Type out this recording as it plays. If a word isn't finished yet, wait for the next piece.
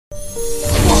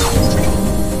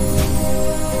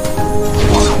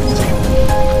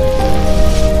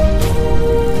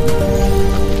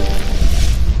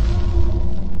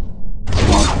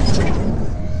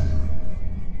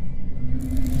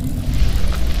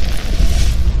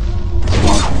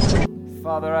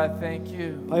Father, I thank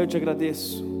you Pai, eu te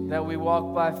agradeço that we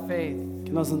walk by faith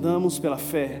que nós andamos pela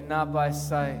fé and not by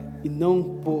sight. e não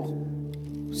por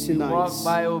We walk sinais,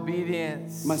 by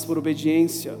obedience mas por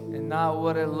obediência and not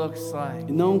what it looks like.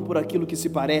 e não por aquilo que se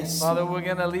parece. Father, we're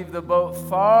going to leave the boat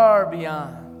far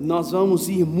beyond. Nós vamos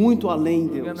ir muito além,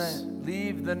 We're going Deus, to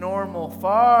leave the normal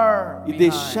far e behind.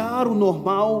 deixar o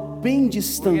normal bem We're going to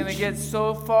distante, get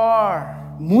so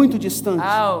far muito distante,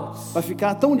 out vai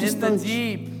ficar tão in the distante,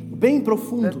 deep bem that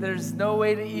profundo. there's no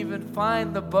way to even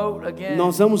find the boat again.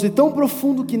 Nós vamos ir tão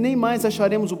profundo que nem mais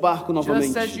acharemos o barco Just as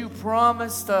novamente. you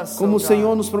promised us, Como oh o Senhor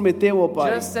God. nos prometeu, ó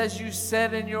Pai. Just as you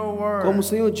said in your word. Como o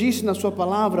Senhor disse na sua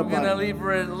palavra, We're going to Pai. leave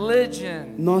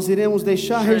religion Nós iremos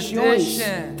deixar regiões,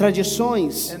 Tradition.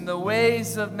 tradições and the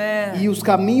ways of man e os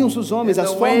caminhos dos homens, and as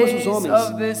the formas ways dos homens,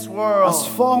 of this world as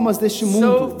formas deste so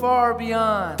mundo far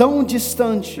beyond tão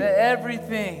distante that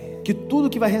everything que tudo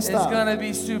que vai is going restar to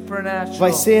be supernatural.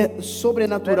 vai ser That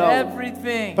sobrenatural,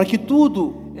 everything para que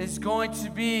tudo is going to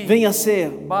be venha a ser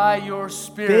by your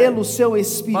spirit, pelo seu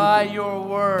Espírito, by your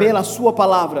word, pela sua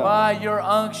palavra, by your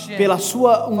unction. pela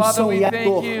sua unção Father, e we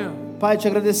ardor. thank you Pai, te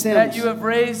agradecemos that you have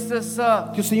raised us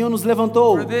up que o Senhor nos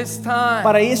levantou for this time,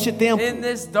 para este tempo, in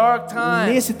this dark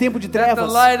time, nesse tempo de that the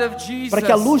trevas, light of Jesus para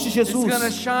que a luz de is Jesus going to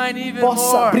shine even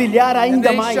possa more, brilhar ainda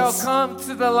and they mais, shall come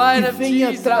to the light e of venha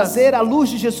Jesus, trazer a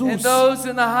luz de and Jesus those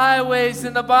in the highways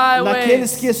and the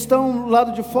naqueles byways que estão do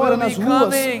lado de fora will nas be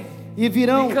ruas, coming e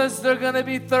virão, because they're going to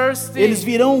be thirsty. eles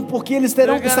virão porque eles They're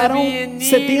going to estarão be in need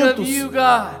sedentos, of you,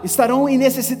 God. estarão em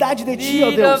necessidade de Ti, ó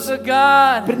Need of Deus, the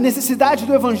God, necessidade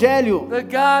do Evangelho, the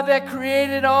God that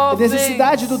created all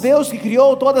necessidade do things, Deus que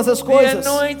criou todas as the coisas,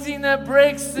 anointing that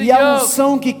breaks the e a yoke,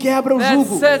 unção que quebra o that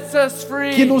jugo, sets us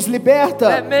free, que nos that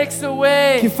liberta, makes a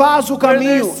way que faz o where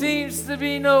there caminho, seems to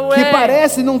be no que way.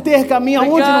 parece não ter caminho, The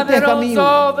aonde não God ter that owns caminho.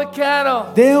 all the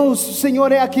cattle Deus, o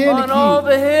Senhor é aquele on all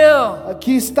the hill.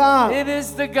 que está, It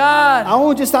is the God,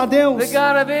 aonde está Deus? the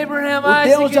God of Abraham, O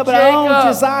Deus Isaac, de and Abraão, de Jacob,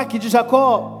 Isaac, de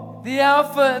Jacó, the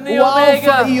Alpha and the o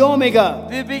Alfa e Omega, Ômega,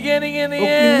 the beginning and the o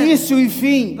end, início e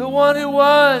fim, the one who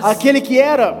was, aquele que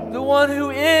era, the one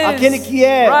who is, aquele que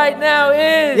é, right now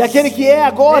is, e aquele que é and who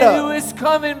agora, is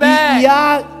coming e back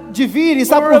há de vir, e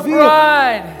está for a por vir,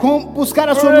 bride, buscar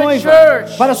a for sua a noiva,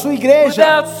 church para a sua igreja,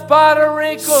 without spot or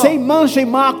wrinkle, sem mancha e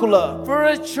mácula, for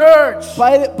a church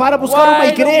para buscar uma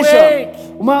wide igreja,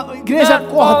 awake, uma igreja not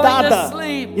falling acordada,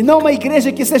 asleep. e não uma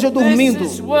igreja que esteja dormindo.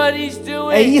 This is what he's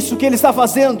doing. É isso que ele está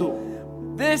fazendo.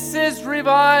 This is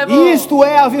revival. Isto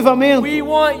é avivamento. We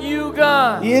want you,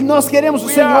 God. E nós queremos o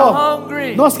We Senhor. are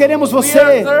hungry. Nós queremos We você.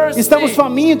 are thirsty. Estamos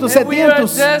famintos, And we are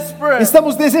sedentos. desperate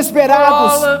Estamos for all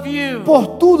desesperados of you. por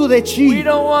tudo de We Ti.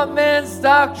 don't want man's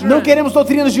doctrine. Não queremos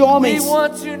doutrinas de We homens.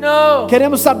 want to know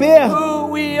Queremos saber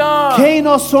who we are, quem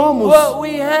nós somos, what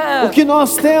we o have, que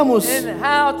nós temos and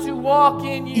how to walk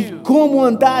in e you. como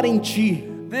andar em Ti.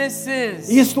 This is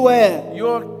Isto é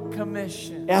your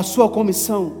commission. a sua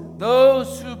comissão.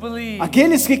 Those who believe,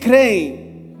 Aqueles que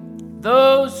creem,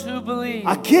 those who believe,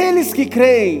 aqueles que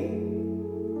creem,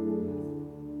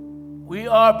 we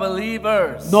are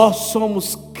believers. nós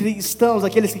somos cristãos,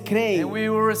 aqueles que creem. And we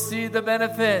will receive the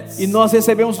benefits. E nós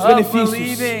recebemos os of benefícios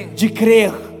believing. de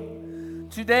crer.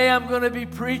 Today I'm going to be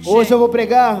preaching Hoje eu vou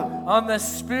pregar on the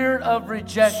spirit of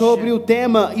rejection. sobre o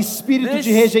tema espírito This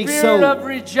de rejeição. spirit of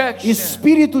rejection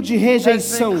Espírito de has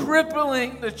rejeição been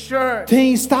crippling the church.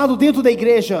 tem estado dentro da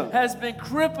igreja. Has been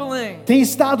crippling Tem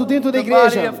estado dentro da the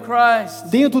body igreja, of Christ.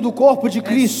 dentro do corpo de And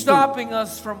Cristo, stopping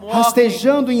us from walking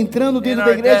rastejando e entrando dentro in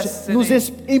da our igreja, destiny. nos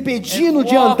impedindo And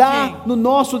de andar walking no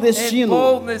nosso in destino,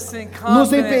 boldness and nos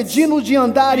confidence. impedindo de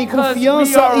andar em Because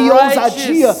confiança we are e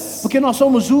ousadia, righteous. porque nós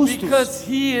somos justos, Because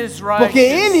He is righteous. porque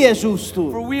Ele é justo.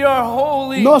 For we are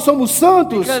holy. Nós somos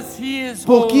santos, Because He is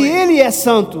porque holy. Ele é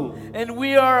santo. And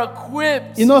we are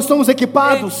equipped E nós somos and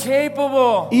equipados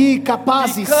capable e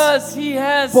capazes, because He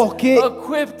has porque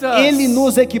equipped us Ele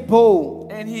nos equipou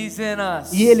and He's in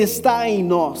us. e Ele está em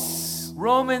nós.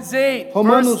 Romans 8,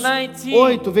 Romanos verse 19,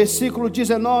 8, versículo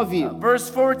 19,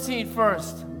 verse 14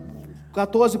 first.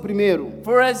 14 primeiro.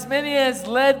 For as many as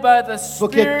led by the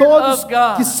Porque Spirit todos of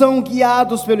God que são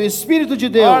guiados pelo Espírito de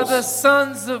are Deus the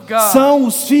sons of God. são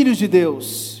os filhos de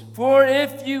Deus. For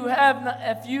if you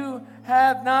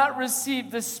have not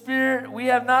received the Spirit, we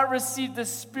have not received the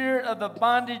spirit of the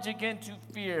bondage again to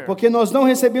fear. Porque nós não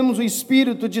recebemos o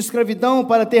espírito de escravidão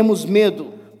para termos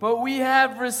medo, But we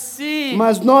have received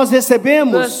mas nós the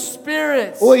recebemos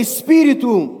Spirit o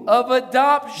espírito of de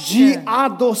adoption,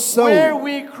 adoção, where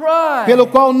we cry, pelo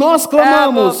qual nós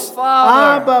clamamos, Abba,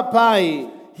 Father. Abba, Pai.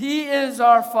 He is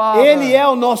our Father. Ele é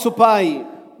o nosso Pai.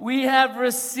 We have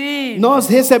received Nós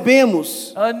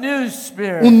recebemos a new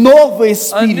spirit, novo a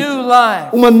espírito, new life,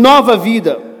 uma nova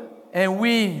vida. and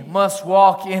we must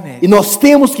walk in E it. nós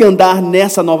temos que andar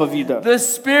nessa nova vida. The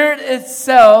Spirit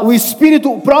itself, O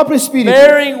Espírito, o próprio Espírito,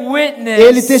 bearing witness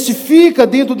ele testifica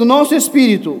dentro do nosso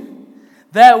espírito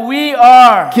that we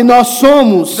are que nós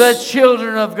somos the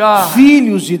children of God.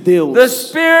 filhos de The Deus.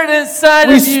 Spirit inside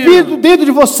O of Espírito you, dentro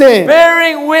de você,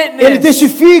 bearing ele witness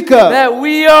testifica that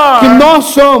we que are nós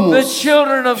the somos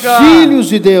children of God, filhos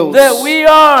de Deus, that we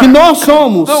are que nós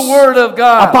somos the Word of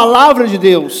a God, palavra de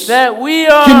Deus, that we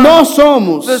que are nós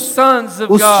somos the sons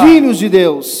of os God. filhos de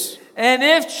Deus. And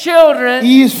if children,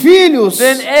 E filhos,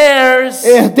 then heirs,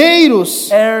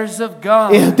 herdeiros, heirs of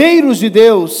God, herdeiros de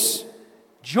Deus,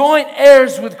 joint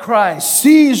heirs with Christ.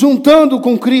 se juntando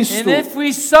com Cristo. And if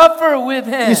we suffer with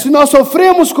E se Him, nós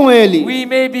sofremos com Ele, we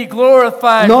may be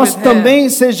glorified nós with Him. também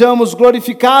sejamos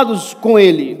glorificados com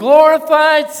Ele.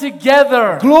 Glorified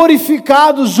together.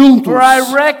 Glorificados juntos. For I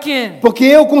reckon Porque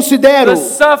eu considero the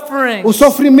suffering o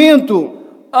sofrimento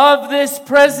of this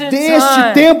present deste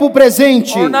time tempo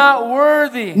presente are not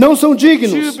worthy não são to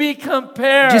dignos be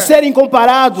compared de serem to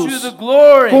comparados the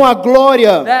glory com a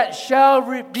glória that shall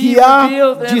be que há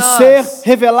revealed in de ser us.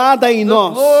 revelada em The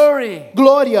nós. glory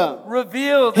Glória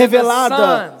revealed revelada in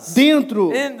the sons,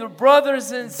 dentro in the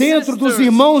brothers and dentro dos sisters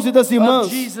irmãos e das irmãs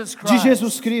of Jesus de Christ.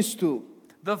 Jesus Cristo,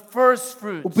 The first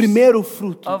fruits o primeiro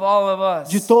fruto of all of us.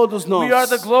 de todos nós. We are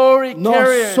the glory Nós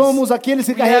carriers. somos aqueles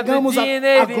que We have the carregamos a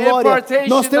DNA, the glória. impartation,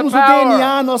 Nós temos the o power.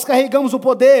 DNA, nós carregamos o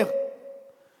poder.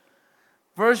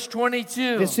 Verse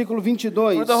 22. Versículo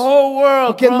 22. For the whole world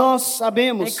Porque groan- nós in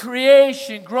sabemos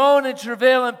creation groan and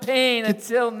travail and pain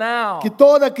until now. que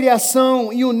toda a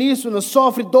criação em uníssono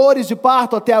sofre dores de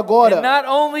parto até And agora. not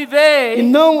only E they,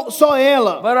 não só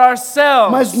ela, but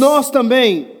ourselves, mas nós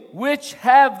também, which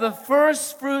have the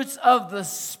first fruits of the que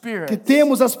Spirit.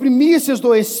 temos as primícias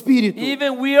do Espírito,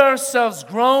 Even we ourselves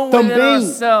groan within também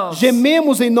ourselves,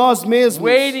 gememos em nós mesmos,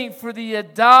 waiting for the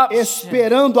adoption,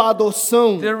 esperando a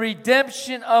adoção, the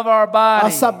redemption of our a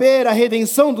body. saber, a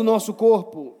redenção do nosso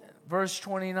corpo. Verse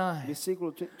 29.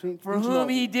 Versículo For whom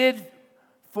 29. he did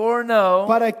foreknow,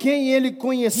 Para quem ele he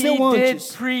conheceu did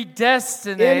antes, ele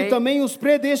predestinate também os to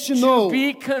predestinou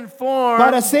be conformed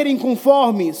para serem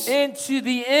conformes into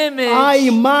the à image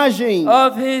imagem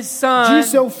of his Son, de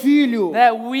seu Filho,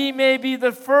 that we may be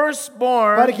the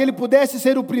firstborn para que ele pudesse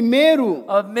ser o primeiro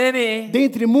of many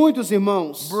dentre muitos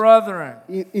irmãos. brethren.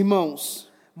 Irmãos,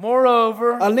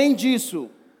 Moreover, além disso,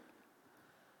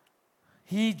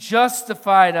 he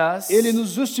justified us, ele nos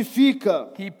justifica,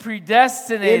 he ele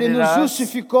predestinated nos us,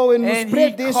 justificou, ele nos and he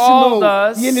predestinou called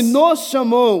us, e ele nos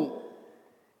chamou.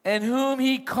 and whom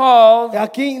he called, A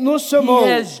quem nos he chamou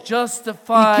has e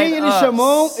justified quem ele us.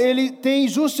 chamou, ele tem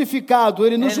justificado,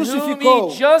 ele nos And whom justificou.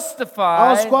 he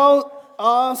justified,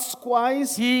 Aos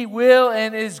quais, he will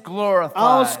and is glorified.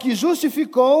 aos que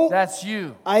justificou, That's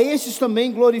you. a estes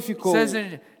também glorificou. It says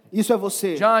in Isso é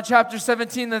você. John chapter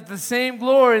 17 that the same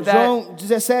glory that João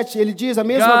 17, ele diz a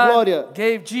mesma glória God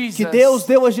gave Jesus, que Deus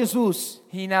deu a Jesus,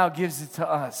 he now gives it to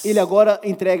us. ele agora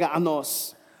entrega a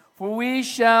nós. For we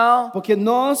shall, Porque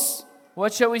nós,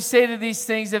 what shall we say to these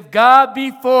things? If God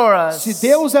be for us, se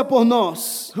Deus é por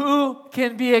nós, who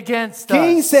can be against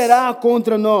quem us? será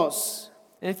contra nós?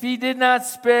 If he did not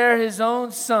spare his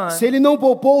own son, Se ele não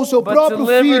poupou o seu but próprio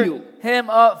delivered filho, him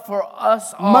up for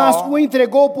us mas all, o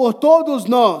entregou por todos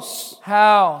nós,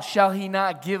 how shall he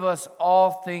not give us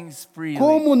all things freely?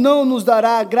 como não nos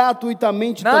dará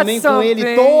gratuitamente Not também com some ele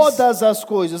things, todas as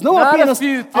coisas? Não not a apenas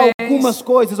few things, algumas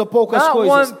coisas ou poucas not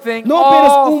coisas. one thing, Não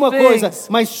apenas all uma coisa, things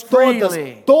mas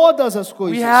freely. todas as We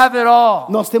coisas. have it all.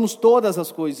 Nós temos todas as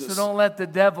So coisas. don't let the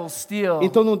devil steal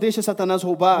Então não deixa Satanás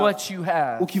roubar what you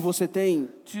have. o que você tem.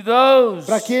 To those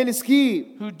Para aqueles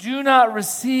que who do not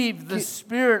receive the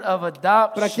spirit of para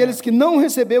adoption, aqueles que não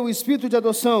receberam o espírito de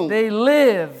adoção, they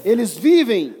live eles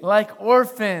vivem like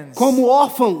orphans, como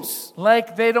órfãos,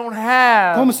 like they don't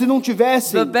have como se não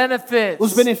tivessem the benefits,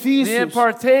 os benefícios, the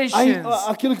impartations,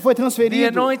 aquilo que foi the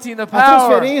transferido, anointing, the a power,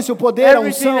 transferência, o poder, a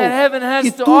everything unção that heaven has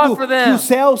e to tudo offer que them, os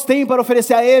céus têm para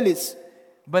oferecer a eles,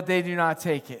 but they do not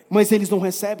take it. mas eles não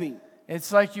recebem.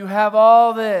 It's like you have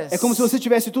all this, É como se você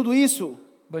tivesse tudo isso,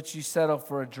 but you settle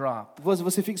for a drop.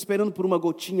 você fica esperando por uma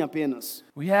gotinha apenas.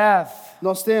 We have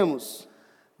Nós temos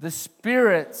the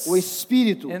spirits o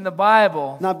Espírito in the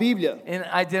Bible na Bíblia, in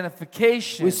o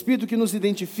identification, Espírito que nos but we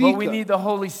identifica, need the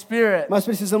Holy Spirit mas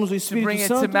precisamos do to bring Espírito it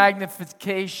to Santo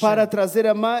magnification, para trazer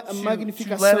a to let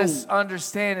magnificação, us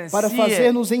understand and para see it,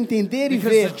 fazer-nos entender e because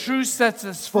the ver, truth sets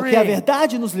us porque a free.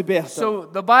 verdade nos liberta. So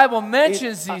the Bible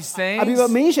mentions these A Bíblia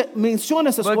things, menciona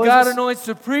essas but God coisas, anoints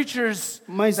the preachers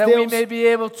mas that we Deus may be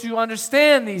able to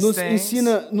understand these nos things,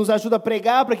 ensina, nos ajuda a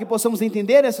pregar para que possamos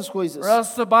entender essas coisas. or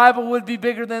else the Bible would be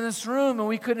bigger than this room and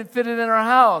we couldn't fit it in our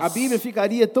house. A Bíblia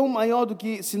ficaria tão maior do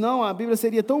que, senão a Bíblia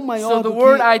seria tão So maior the do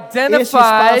word que este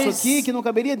espaço identifies aqui que não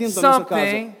caberia dentro da nossa casa.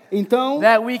 something Então,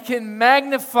 that we can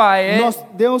magnify it,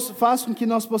 Deus faz com que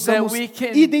nós possamos we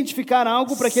can identificar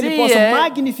algo para que Ele see possa it,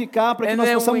 magnificar, para que and nós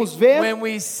then possamos ver. when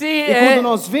we see E quando it,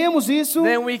 nós vemos isso,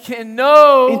 then we can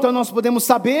know, então nós podemos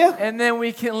saber and then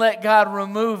we can let God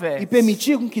remove e it,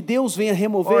 permitir com que Deus venha or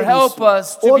remover help isso,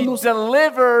 us to ou be nos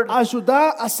delivered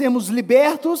ajudar a sermos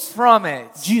libertos from it.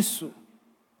 disso.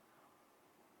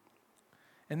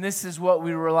 And this is what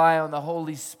we rely on the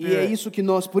Holy E é Spirit. isso que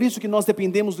por isso que nós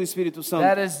dependemos do Espírito Santo.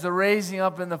 That is the raising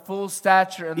up in the full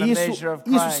stature and the measure of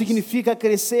Isso Christ. significa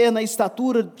crescer na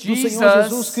estatura do Senhor Jesus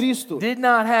Jesus Cristo. did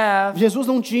not have Jesus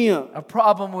não tinha a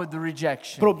problem with the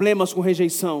rejection. problemas com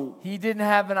rejeição. He didn't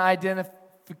have an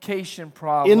identification Ele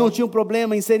problem. não tinha um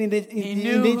problema em ser He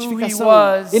knew who he identificação.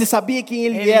 was, Ele sabia quem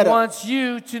And ele he era. wants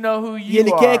you to know who E you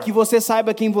ele are. quer que você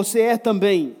saiba quem você é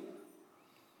também.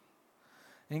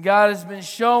 And God has been E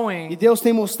showing Deus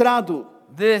tem mostrado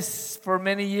this for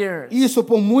many years. isso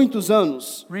por muitos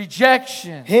anos.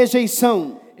 Rejection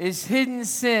Rejeição is hidden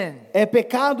sin é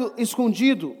pecado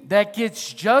escondido that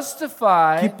gets que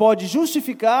justified pode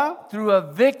justificar through a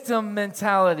victim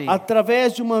mentality.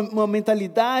 através de uma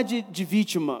mentalidade de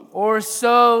vítima. Or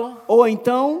so Ou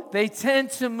então, they tend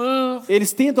to move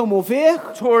eles tentam mover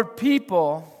toward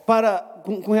people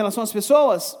com relação às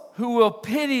pessoas who will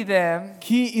pity them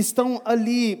que estão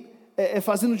ali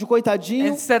fazendo de coitadinho,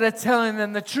 instead of telling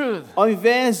them the truth. ao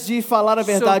invés de falar a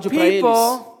verdade para eles.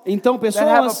 people Então, That have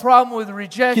a pessoas problem with que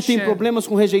têm rejection problemas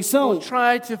com will rejeição,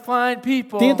 try to find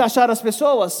people tenta achar as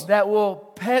pessoas that will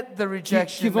pet the que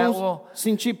rejection, that will vão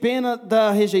sentir pena da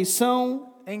rejeição,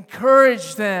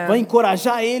 encourage vai them,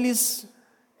 encorajar eles,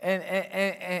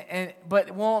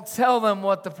 but won't tell them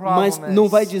what the mas problem não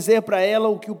vai is. dizer para ela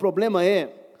o que o problema é.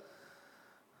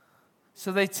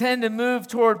 So they tend to move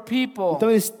toward people Então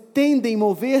eles tendem a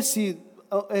mover-se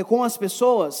com as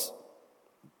pessoas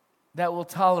that will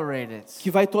tolerate it que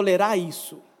vai tolerar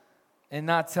isso, and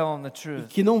not tell them the truth.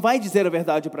 que não vai dizer a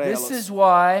verdade para This is elas.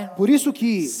 why Por isso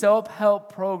que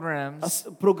self-help programs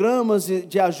programas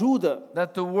de ajuda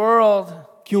that the world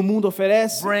que o mundo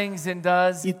oferece brings and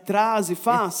does, e traz e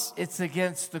faz it's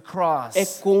against the cross. é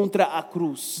contra a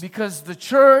cruz. Because the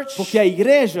church Porque a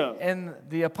igreja, and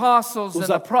the apostles and os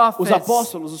the prophets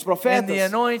apóstolos, os and profetas the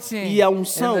anointing e a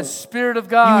unção and the Spirit of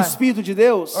e o God Espírito de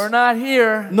Deus are not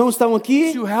here não estão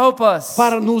aqui to help us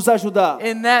para nos ajudar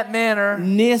in that manner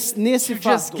nesse to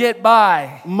just fato, get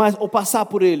by. mas ou passar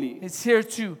por ele. It's here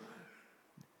to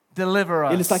deliver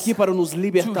Ele us, está aqui para nos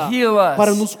libertar, to heal us,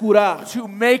 para nos curar, to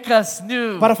make us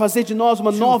new, para fazer de nós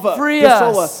uma nova free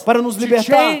pessoa, us, para nos to libertar,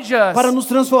 change us, para nos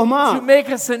transformar, to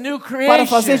make us a new para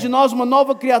fazer de creation, nós uma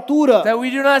nova criatura, that we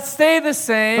do not stay the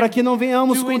same, para que não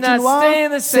venhamos do we not continuar stay in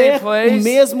the a same ser place, o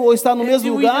mesmo ou estar no and mesmo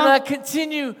do we do lugar, not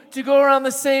continue to go around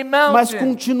the same mas mountain.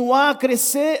 continuar a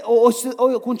crescer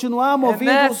ou continuar And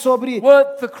movendo that's sobre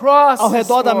what the cross ao is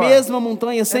redor da for. mesma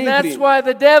montanha And sempre. that's why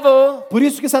the devil Por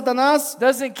isso que Satanás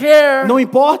doesn't care não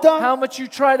importa how much you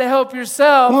try to help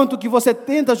yourself, quanto que você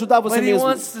tenta ajudar você but he mesmo.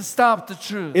 wants to stop the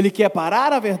truth. Ele quer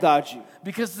parar a verdade,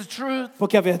 Because the truth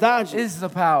porque a verdade is the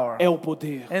power. é o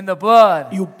poder. And the blood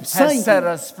E o has sangue set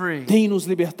us free. tem nos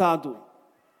libertado.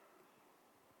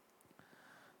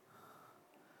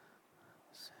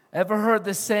 Ever heard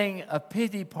the saying, a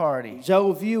pity party? Já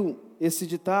ouviu esse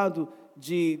ditado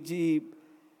de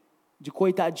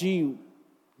coitadinho,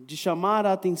 de chamar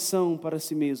a atenção para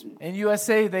si mesmo? In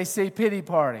USA, they say pity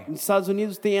party. Nos Estados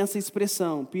Unidos tem essa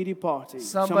expressão, pity party,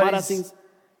 chamar a Somebody's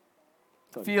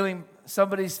atenção.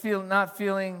 Somebody's not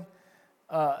feeling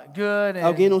good,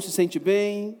 Alguém and não se sente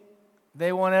bem,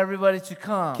 they want everybody to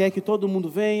come quer que todo mundo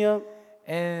venha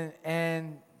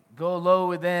and go low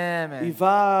with them e and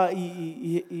vá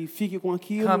e fique com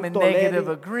aquilo, come in tolere,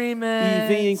 negative e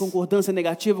venha em agreement, concordância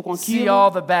negativa com see aquilo,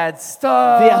 all the bad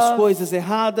vê as stuff, coisas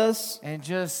erradas and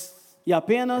just e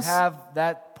apenas have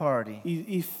that party.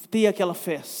 e ter aquela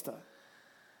festa.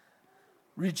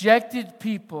 Rejected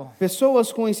people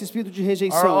Pessoas com esse espírito de are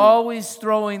rejeição always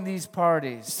throwing these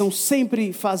parties, estão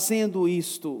sempre fazendo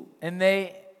isto and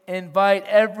they invite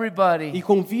everybody e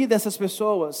convida essas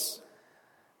pessoas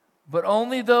But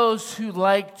only those who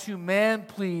like to man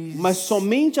please Mas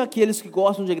somente aqueles que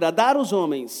gostam de agradar os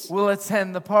homens will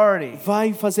attend the party.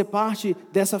 vai fazer parte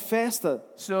dessa festa.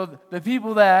 So the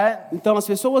people that Então as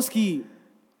pessoas que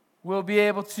will be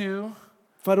able to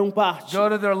farão parte, go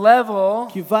to their level,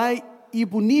 que vai ir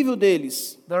para o nível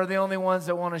deles, they're the only ones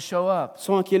that want to show up.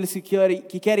 são aqueles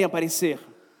que querem aparecer.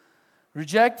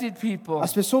 Rejected people,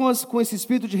 As pessoas com esse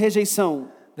espírito de rejeição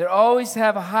they always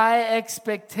have high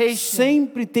expectation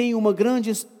sempre têm uma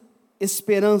grande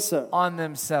esperança on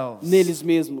themselves. neles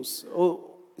mesmos,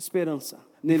 ou esperança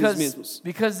neles mesmos.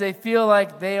 Because they feel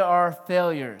like they are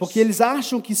failures. Porque eles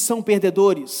acham que são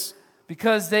perdedores,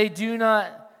 Because they do not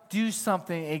do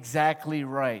something exactly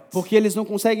right. porque eles não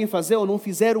conseguem fazer ou não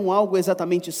fizeram algo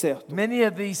exatamente certo. Many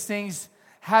of these things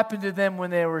happened to them when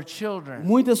they were children.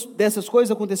 Muitas dessas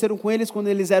coisas aconteceram com eles quando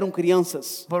eles eram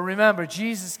crianças. But remember,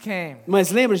 Jesus came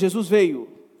Mas lembra, Jesus veio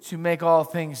to make all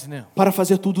things new. para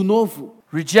fazer tudo novo.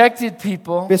 Rejected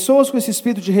people Pessoas com esse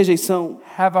espírito de rejeição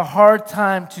have a hard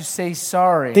time to say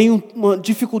sorry. têm uma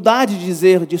dificuldade de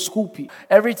dizer desculpe.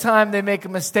 Every time they make a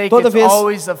mistake, Toda it's vez-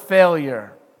 always a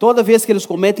failure. Toda vez que eles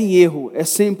cometem erro, é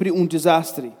sempre um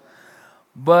desastre.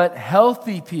 But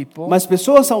healthy people Mas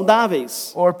pessoas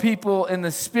saudáveis, or people in the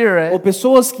ou spirit,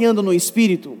 pessoas que andam no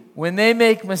espírito, when they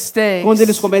make mistakes, quando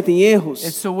eles cometem erros,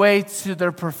 it's a way to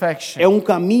their perfection. é um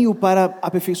caminho para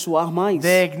aperfeiçoar mais.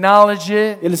 They acknowledge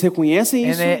it Eles reconhecem and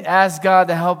isso they ask God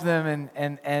to help them,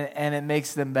 and it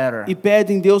makes them better. e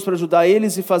pedem Deus para ajudar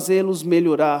eles e fazê-los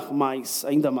melhorar mais,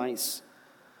 ainda mais.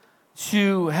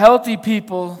 To healthy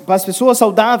people, Para as pessoas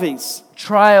saudáveis,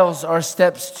 trials are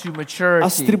steps to as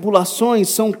maturity. tribulações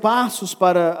são passos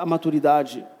para a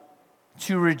maturidade.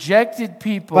 To rejected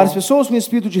people, Para as pessoas com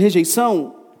espírito de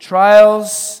rejeição,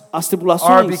 trials as are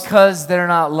tribulações because they're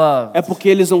not loved, é porque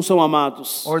eles não são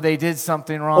amados, or they did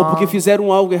something ou porque wrong,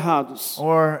 fizeram algo errados,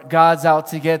 or God's out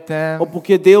to get ou them.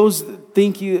 porque Deus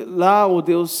tem que ir lá, ou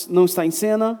Deus não está em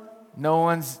cena, No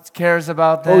one cares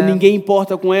about ou them. ninguém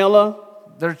importa com ela.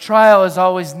 Their trial is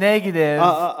always negative,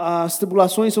 As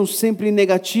tribulações são sempre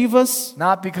negativas,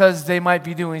 not because they might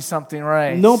be doing something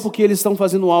right. não porque eles estão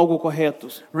fazendo algo correto.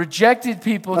 Rejected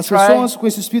people As try pessoas com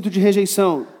esse espírito de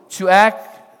rejeição to act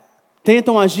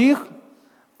tentam agir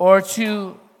or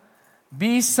to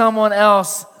be someone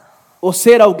else, ou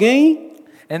ser alguém,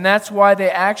 and that's why they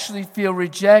actually feel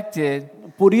rejected,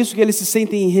 por isso que eles se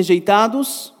sentem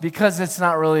rejeitados, because it's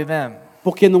not really them.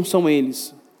 porque não são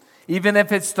eles. Even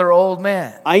if it's their old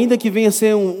man, Ainda que venha a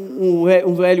ser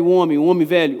um velho homem, um homem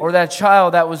velho, or that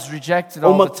child that was rejected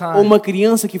ou all the ou time. uma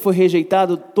criança que foi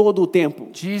rejeitada todo o tempo.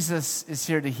 Jesus is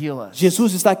here to heal us.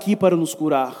 Jesus está aqui para nos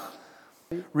curar.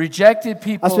 Rejected As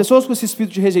people pessoas com esse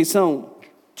espírito de rejeição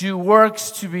do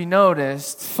works to be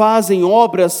noticed. fazem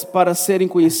obras para serem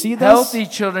conhecidas. Healthy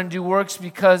children do works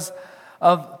because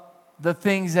of the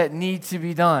things that need to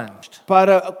be done.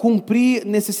 Para cumprir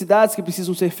necessidades que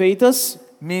precisam ser feitas,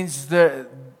 Means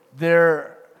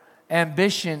their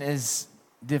ambition is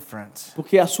different.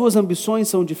 porque as suas ambições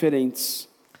são diferentes.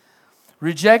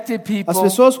 Rejected As people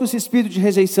pessoas com esse espírito de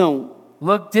rejeição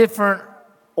look different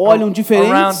olham around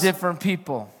diferentes different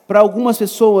people. para algumas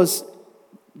pessoas,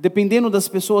 dependendo das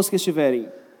pessoas que estiverem.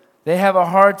 They have a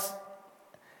hard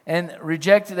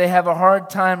they have a hard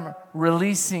time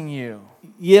releasing you.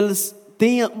 E eles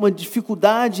têm uma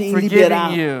dificuldade em Forgiving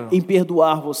liberar, you. em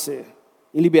perdoar você,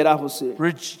 em liberar você.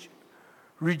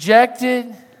 Rejected,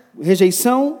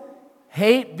 Rejeição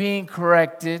hate being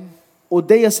corrected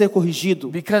odeia ser corrigido,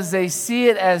 because they see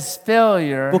it as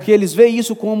failure porque eles veem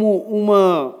isso como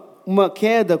uma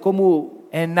queda, como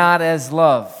and not as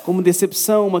love,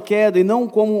 decepção, uma queda, e não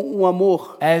como um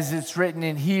amor, as it's written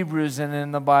in Hebrews and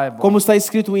in the Bible. como está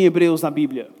escrito em Hebreus na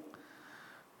Bíblia.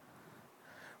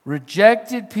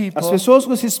 Rejected As people pessoas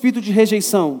com esse espírito de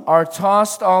rejeição are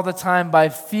tossed all the time by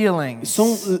feelings.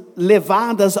 são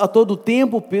levadas a todo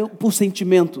tempo por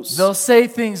sentimentos. They'll say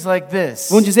things like this: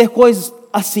 Vão dizer coisas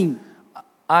assim: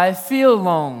 I feel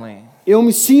lonely. eu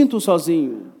me sinto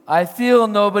sozinho, I feel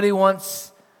nobody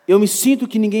wants eu me sinto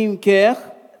que ninguém quer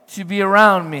to be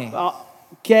around me.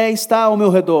 estar ao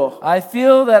meu redor. I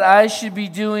feel that I should be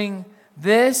doing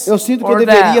this Eu sinto que eu or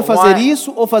deveria that. fazer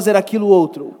isso ou fazer aquilo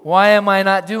outro. Why am I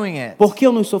not doing it? Por que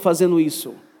eu não estou fazendo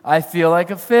isso? I feel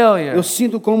like a failure. Eu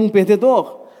sinto como um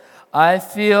perdedor. I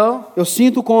feel Eu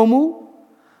sinto como,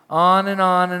 on and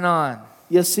on and on.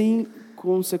 e assim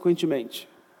consequentemente.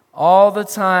 All the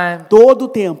time, Todo o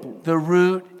tempo. the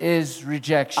root is A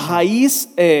rejection. raiz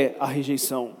é a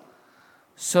rejeição.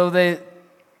 So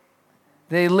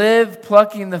they live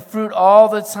plucking the fruit all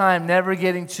the time, never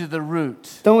getting to the root.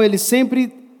 Então eles sempre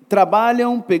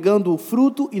trabalham pegando o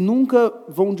fruto e nunca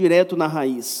vão direto na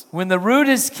raiz. When the root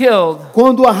is killed,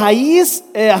 Quando a raiz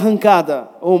é arrancada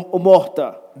ou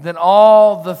morta, then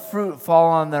all the fruit fall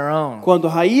on their own. quando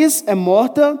a raiz é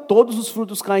morta, todos os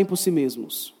frutos caem por si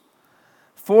mesmos.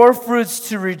 4 fruits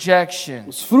to rejection.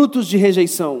 Os frutos de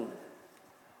rejeição.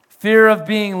 Fear of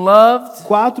being loved,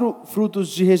 4 frutos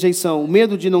de rejeição: o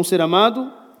medo de não ser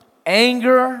amado,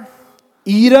 anger.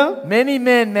 ira. Many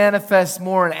men manifest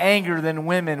more in anger than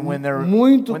women when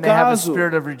Muito they have a caso,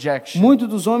 spirit of rejection. muitos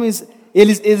dos homens,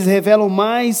 eles revelam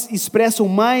mais, expressam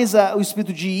mais o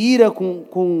espírito de ira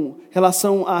com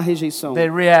relação à rejeição. They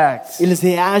react. Eles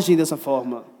reagem dessa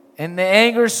forma. And the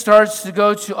anger starts to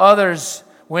go to others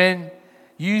when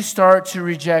you start to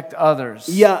reject others.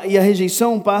 E a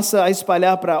rejeição passa a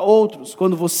espalhar para outros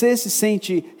quando você se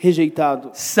sente rejeitado.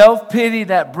 Self-pity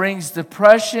that brings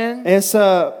depression,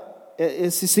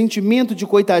 Esse sentimento de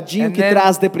coitadinho And que then-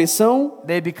 traz depressão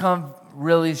they become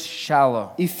really shallow.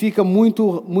 e fica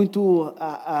muito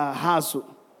raso.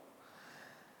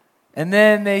 And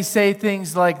then they say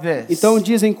things like this. Então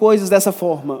dizem coisas dessa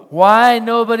forma. Why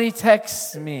nobody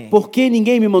texts me? Por que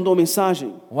ninguém me mandou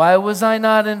mensagem? Why was I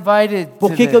not invited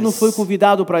Por to que eu não fui this?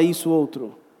 convidado para isso ou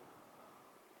outro?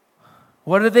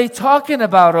 What are they talking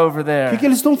about over O there? que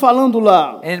eles estão falando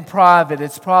lá? In private,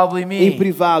 it's probably Em me.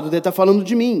 privado, deve estar falando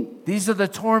de mim. These are the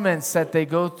torments that they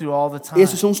go through all the time.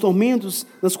 Esses são os tormentos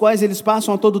nos quais eles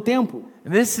passam a todo tempo.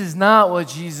 This is not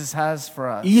what Jesus has for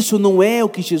us. E isso não é o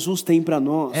que Jesus tem para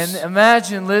nós. And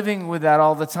imagine living with that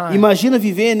all the time. Imagina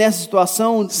viver nessa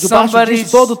situação debaixo Somebody's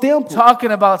disso todo o tempo. talking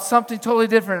about something totally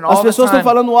different As all the pessoas estão time.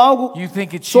 falando algo You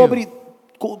think it's sobre you.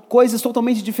 coisas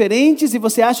totalmente diferentes e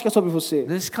você acha que é sobre você.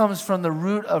 This comes from the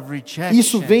root of rejection.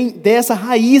 Isso vem dessa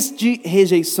raiz de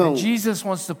rejeição. And Jesus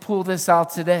wants to pull this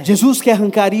out today. Jesus quer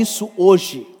arrancar isso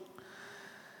hoje.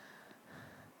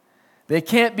 They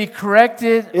can't be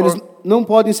corrected Eles não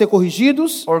podem ser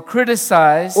corrigidos or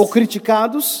criticized. ou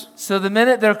criticados, So the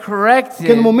minute they're porque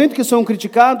corrected, no momento que são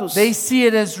criticados they see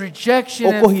it as rejection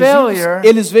ou and corrigidos, failure,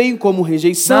 eles veem como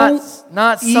rejeição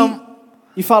not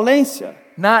e falência.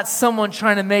 not someone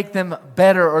trying to make them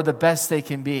better or the best they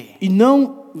can be. E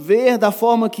não ver da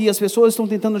forma que as pessoas estão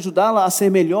tentando ajudá-la a ser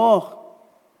melhor.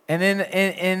 And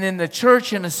in the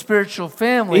church and a spiritual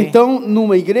family, Então,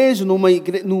 numa igreja,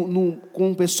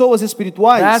 com pessoas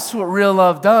espirituais, that's what real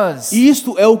love does.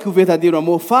 isto é o que o verdadeiro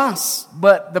amor faz.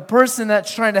 But the person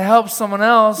that's trying to help someone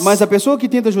else, Mas a pessoa que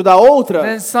tenta ajudar a outra,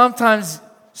 then sometimes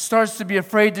starts to be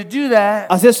afraid to do that,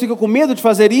 às vezes fica com medo de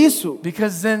fazer isso,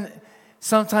 because then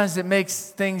sometimes it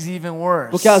makes things even worse.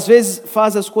 porque às vezes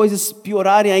faz as coisas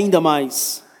piorarem ainda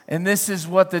mais. And this is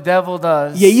what the devil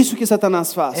does E é isso que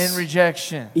Satanás in faz,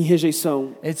 rejection. em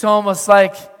rejeição. It's almost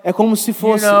like, É como se you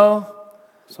fosse, know,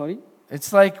 sorry?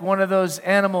 it's like one of those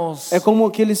animals, É como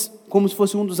se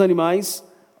fosse um dos animais,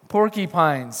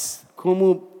 porcupines.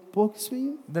 como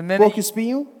porco-espinho. The minute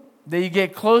Porco-espinho. that you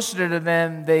get closer to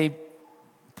them, they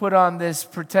put on this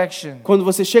protection. Quando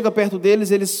você chega perto deles,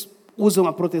 eles usam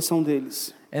a proteção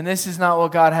deles. And this is not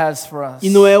what God has for us. E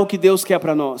não é o que Deus quer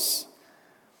para nós.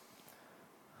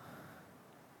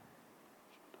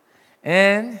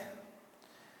 And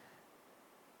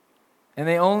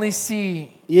they only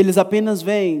see E eles apenas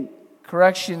veem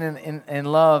correction and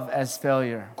love as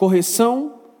failure.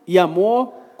 correção e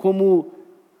amor como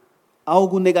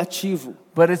algo negativo.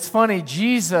 But it's funny,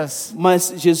 Jesus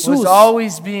Mas Jesus, was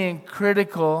always being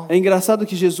critical é engraçado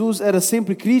que Jesus era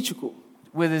sempre crítico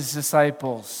with his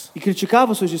disciples. e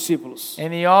criticava os seus discípulos.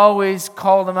 And he always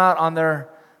called them out on their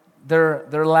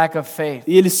lack of faith.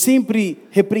 E ele sempre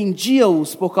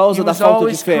repreendia-os por He causa da was falta de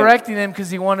always fé. correcting them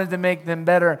because he wanted to make them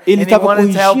better. Ele And he estava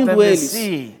wanted to help them corrigindo to eles.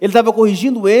 see. Ele estava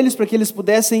corrigindo eles para que eles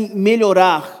pudessem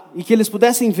melhorar e que eles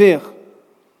pudessem ver.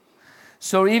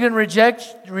 So even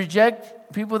reject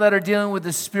people that are dealing with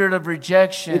the spirit of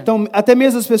rejection. Então, até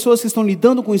mesmo as pessoas que estão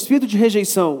lidando com o espírito de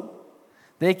rejeição,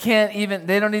 They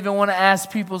don't even want to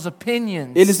ask people's opinions.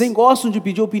 eles nem gostam de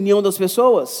pedir a opinião das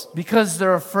pessoas, Because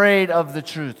they're afraid of the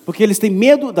truth. porque eles têm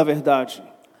medo da verdade.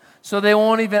 So they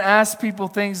won't even ask people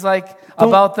things like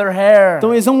about their hair,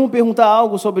 Então eles não vão perguntar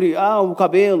algo sobre o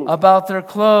cabelo, about their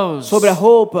clothes, sobre a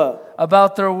roupa,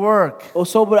 about their work, ou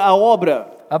sobre a obra,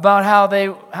 about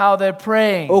how they're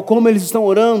praying, ou como eles estão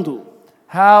orando,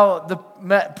 how the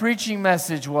preaching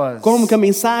message was, como que a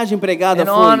mensagem pregada and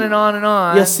foi. on and on and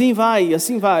on. E assim vai, e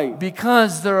assim vai.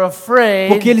 Because they're afraid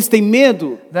Porque eles têm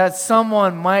medo that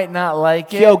someone might not like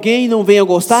que it, alguém não venha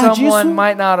gostar disso, someone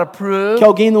might not approve, que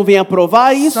alguém não venha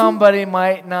aprovar isso, somebody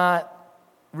might not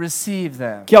receive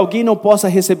them. que alguém não possa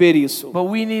receber isso. But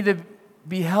we need to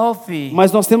be healthy.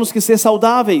 Mas nós temos que ser And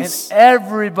saudáveis.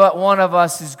 every but one of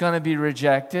us is going to be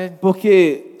rejected.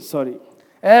 Porque,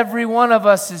 Every one of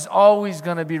us is always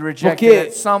going to be rejected Porque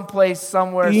at some place,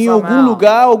 somewhere, em algum somehow.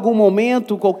 lugar, algum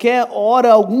momento, qualquer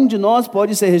hora, algum de nós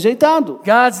pode ser rejeitado.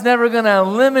 God's never going to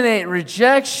eliminate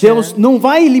rejection. Deus não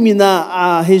vai eliminar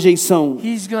a rejeição.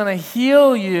 He's going to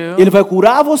heal you. Ele vai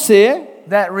curar você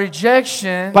That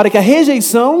rejection para que a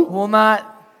rejeição will not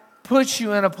put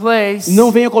you in a place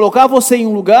não venha colocar você em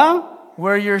um lugar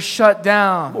where you're shut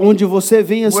down, onde você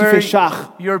venha se where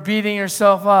fechar, you're beating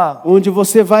yourself up, onde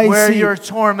você vai where se you're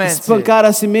tormented. espancar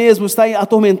a si mesmo, estar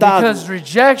atormentado. Because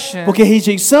rejection, Porque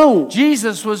rejeição,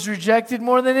 Jesus was rejected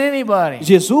more than anybody.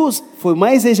 Jesus foi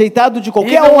mais rejeitado de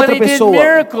qualquer Even when outra he did pessoa.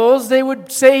 miracles, they would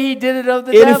say he did it of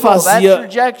the Ele devil. That's fazia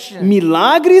rejection.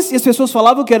 milagres e as pessoas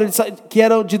falavam que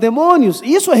era de demônios.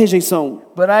 Isso é rejeição.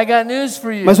 But I got news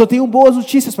for you. Mas eu tenho boas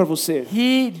notícias para você.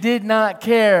 He did not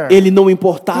care Ele não who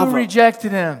importava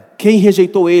rejected him quem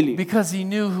rejeitou ele, because he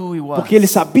knew who he was. porque ele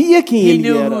sabia quem He ele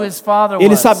knew who era. his father Ele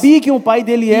was. sabia quem o pai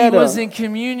dele He era. was in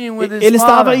communion with his Ele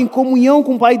estava father. em comunhão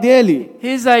com o pai dele.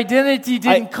 His identity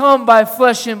didn't come by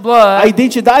flesh and blood. A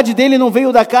identidade dele não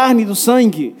veio da carne e do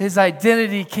sangue. His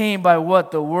identity came by what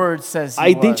the word says he A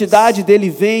identidade dele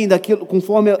vem daquilo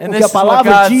conforme was. o And que this a is what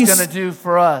palavra God's diz. going to do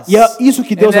for us. E é isso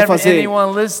que Deus And vai fazer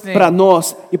anyone listening. para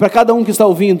nós e para cada um que está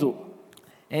ouvindo.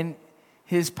 And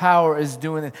his power is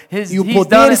doing it. E o He's poder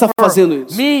done it está for fazendo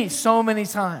isso. me so many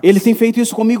times. Ele tem feito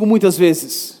isso comigo muitas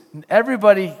vezes.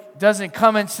 Everybody doesn't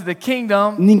come into the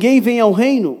kingdom Ninguém vem ao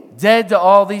reino dead to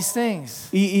all these things.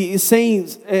 e sem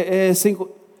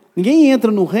ninguém entra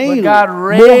no But reino God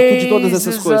morto de todas essas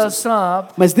raises coisas. us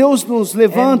up Mas Deus nos and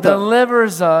levanta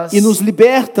delivers us e nos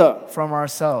liberta from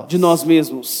ourselves. de nós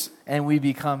mesmos. And we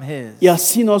become his. E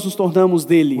assim nós nos tornamos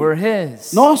dele. We're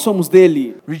his. Nós somos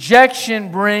dele. Rejection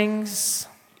brings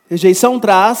Rejeição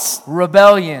traz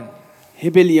rebellion,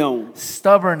 rebelião,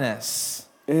 stubbornness,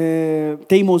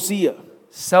 teimosia,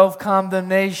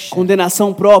 self-condemnation,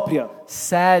 condenação própria,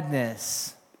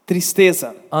 sadness,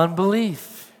 tristeza,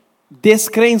 unbelief.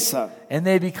 descrença. And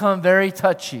they become very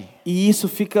touchy. E isso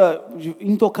fica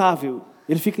intocável.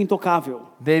 Ele fica intocável.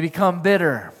 They become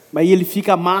bitter, Mas ele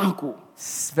fica amargo,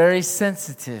 very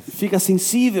sensitive, fica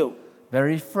sensível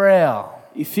very frail,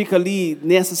 e fica ali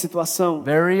nessa situação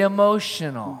very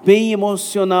emotional. bem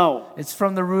emocional. It's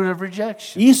from the root of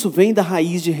rejection. Isso vem da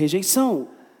raiz de rejeição.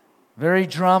 Very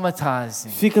dramatizing.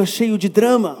 Fica cheio de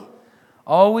drama,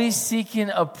 Always seeking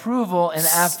approval and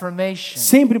affirmation.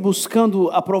 sempre buscando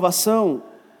aprovação,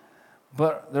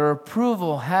 But their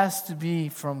approval has to be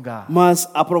from God. mas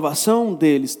a aprovação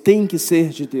deles tem que ser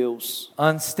de Deus.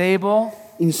 Unstable,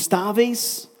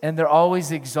 Instáveis, and they're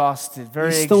always exhausted, very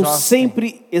estão exhausted.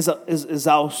 sempre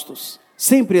exaustos,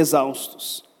 sempre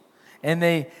exaustos. And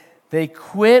they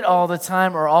quit all the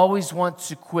time or always want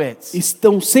to quit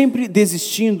Estão sempre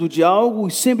desistindo de algo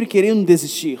e sempre querendo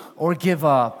desistir or give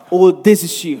up. ou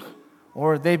desistir.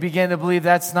 Or they begin to believe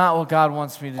that's not what God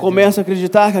wants me to Começa a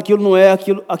acreditar que aquilo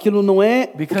não é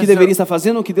o Because que deveria estar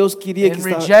fazendo, o que Deus queria do. que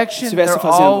In rejection, estivesse they're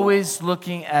fazendo. always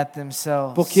looking at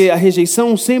themselves. Porque a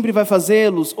rejeição sempre vai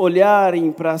fazê-los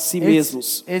olharem para si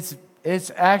mesmos.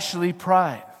 It's actually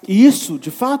pride. E isso,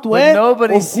 de fato, But é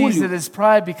nobody sees it orgulho. as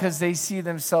pride because they see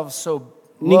themselves so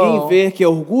Ninguém low. vê que é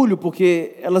orgulho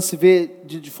porque ela se vê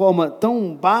de forma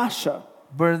tão baixa.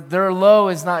 But their low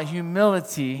is not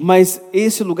humility, Mas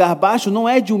esse lugar baixo não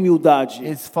é de humildade.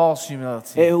 it's false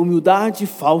humility. É humildade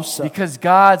falsa. Because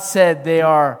God said they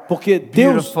are Porque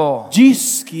Deus beautiful,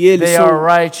 diz que eles they são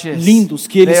are righteous, lindos,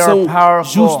 que eles they are são powerful,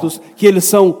 justos, que eles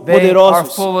são they are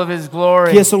poderosos, full of His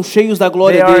glory, que eles são cheios da they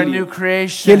glória are a dele, new que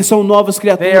creation, eles são novas they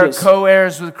are criaturas,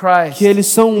 co-heirs with Christ, que eles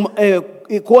são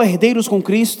co-herdeiros com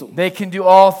Cristo, they can do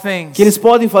all things que eles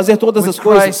podem fazer todas with as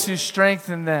coisas, Christ who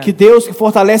strengthened them. que Deus que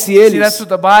fortalece See, that's eles. what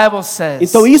the Bible says.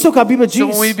 Então isso é o que a Bíblia So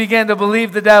when we diz. begin to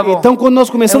believe the devil, Então quando nós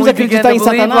começamos a and we begin acreditar to em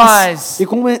believe Satanás lies, e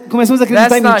começamos a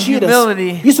acreditar em that's not mentiras,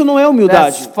 humility, isso não é that's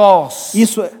humildade, false.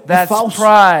 isso é That's falso,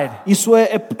 pride. isso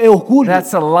é orgulho,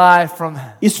 That's a lie from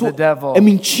isso the devil. é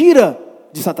mentira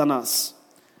de Satanás.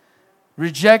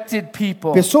 Rejected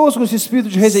people Pessoas com esse espírito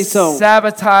de rejeição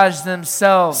sabotage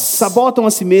themselves. sabotam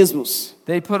a si mesmos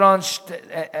They put on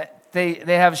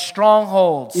they have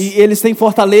strongholds e eles têm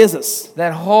fortalezas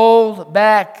that hold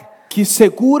back que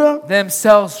segura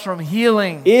themselves from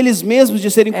healing. eles mesmos de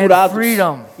serem And curados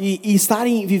freedom. e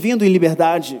estarem vivendo em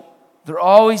liberdade. They're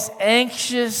always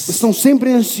anxious Estão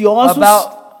sempre ansiosos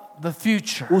about the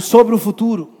future. sobre o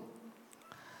futuro.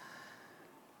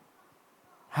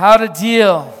 How to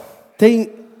deal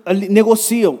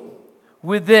Negociam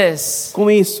with this? com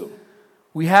isso.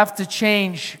 We have to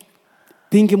change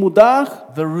Tem que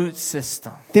mudar, the root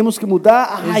system. temos que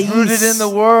mudar a It's rooted in the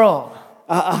raiz. world,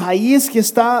 A raiz que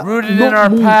está rooted no in our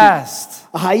mundo. past,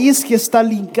 A raiz que está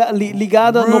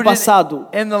ligada no rooted passado.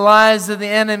 in the lies of the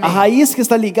enemy, A raiz que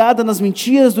está ligada nas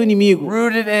mentiras do inimigo.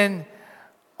 rooted in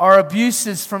our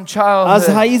abuses from As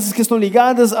childhood. raízes que estão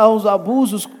ligadas aos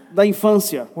abusos da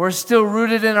infância. We're still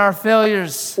rooted in our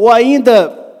failures Ou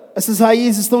ainda, essas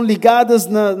raízes estão ligadas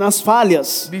nas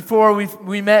falhas before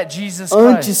we met Jesus Christ.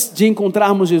 antes de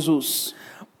encontrarmos Jesus.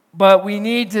 But we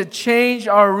need to change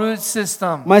our root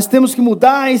system Mas temos que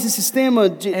mudar esse sistema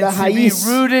da and to be raiz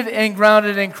rooted and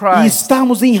grounded in e Christ.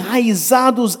 estarmos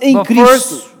enraizados em But Cristo.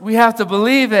 first, we have to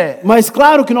believe it. Mas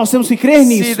claro que nós temos que crer See,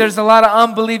 nisso. there's a lot of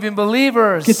unbelieving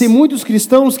believers. Porque tem muitos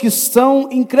cristãos que são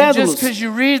And incrédulos. just because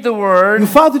you read the E word o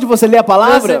fato de você ler a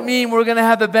palavra doesn't mean we're going to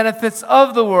have the benefits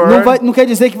of the word, não quer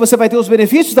dizer que você vai ter os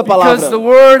benefícios da because the palavra.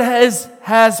 word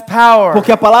has power.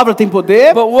 Porque a palavra tem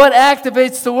poder, But what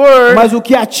activates the word mas o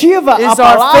que ativa a is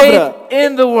our faith palavra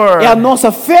in the word. é a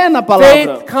nossa fé na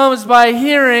palavra. Faith comes by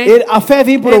hearing A fé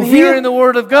vem por and hearing ouvir the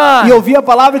word of God. e ouvir a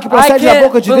palavra que I procede da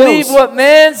boca can't de believe Deus. what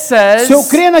man says Se eu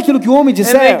crer naquilo que o homem and then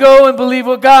disser go and believe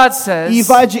what God says. e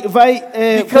vai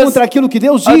Because contra aquilo que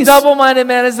Deus A diz, double-minded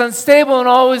man is unstable in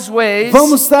all his ways,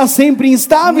 vamos estar sempre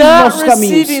instáveis nos not nossos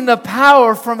caminhos receiving the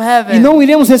power from e heaven, não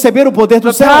iremos receber o poder the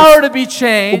dos céus, power to be o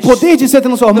changed, poder de ser the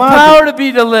transformado, power to be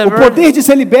o delivered, poder de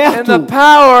ser and liberto, the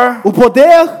power o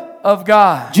poder of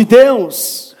God. de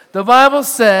Deus. The Bible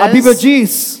A Bíblia says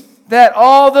diz that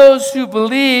all those who que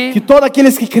believe todos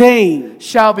aqueles que creem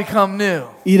shall become new.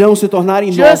 irão se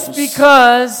tornarem Just novos.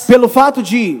 because Pelo fato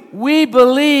de we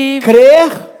believe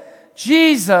crer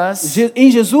Jesus, em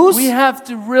Jesus, we have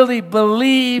to really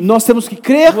believe nós temos que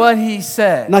crer what he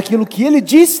said. naquilo que ele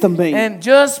disse também. And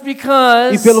just E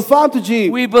because pelo fato de,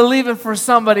 we believe it for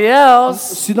somebody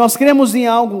else, se nós cremos em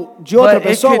algo de outra but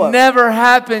it could pessoa, never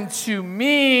happen to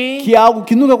me, que é algo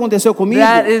que nunca aconteceu comigo,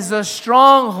 that is a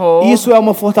stronghold, isso é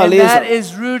uma and fortaleza. that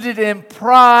is rooted in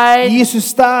pride. E isso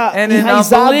está and in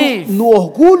enraizado unbelief. no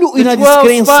orgulho e The na 12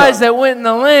 spies descrença. that went in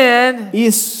the land,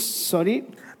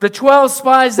 the 12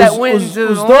 spies that went Os into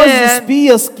the 12 land,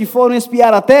 espias que foram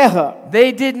espiar a terra,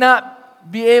 they did not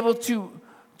be able to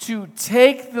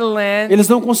take the land eles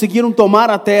não conseguiram tomar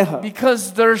a terra,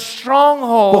 because their porque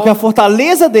a stronghold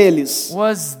fortaleza deles,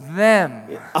 was them.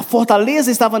 a fortaleza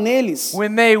estava neles.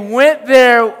 When they went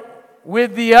there with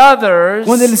the others,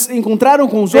 Quando eles encontraram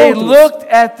com os they outros, looked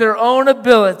at their own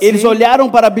ability, eles olharam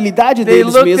para a habilidade they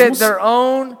deles looked at mesmos, their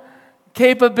own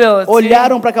capability,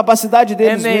 olharam para a capacidade and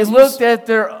deles they mesmos, looked at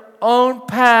their own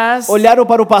past, olharam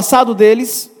para o passado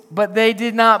deles, but they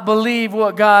did not believe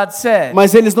what God said.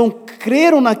 mas eles não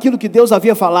creram naquilo que Deus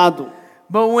havia falado.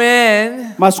 But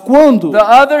when Mas quando the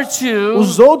other two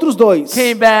os outros dois,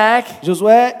 came back,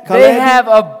 Josué, they Caleb, have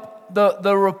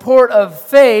the report of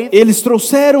faith. eles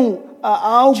trouxeram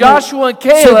algo Joshua and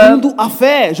Caleb, segundo a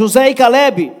fé. José e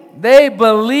Caleb, they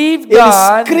believed eles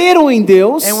God creram em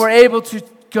Deus and were able to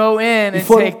go in e and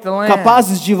foram take the land.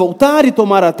 capazes de voltar e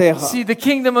tomar a terra. See, the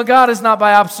kingdom of God is not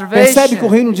by Percebe que o observation.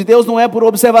 reino de Deus não é por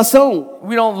observação.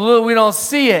 We don't look, we don't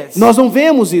see it. Nós não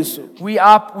vemos isso. We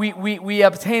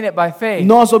obtain it by faith.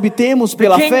 Nós obtemos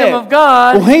pela The fé. kingdom of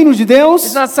God O reino de It's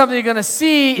Deus not something you're going to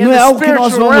see in não é the algo que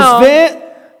nós spiritual vamos realm. ver.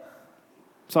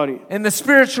 Sorry. In the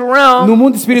spiritual realm, No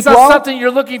mundo it's espiritual. not something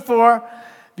you're looking for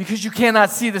because you cannot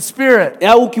see the Spirit. É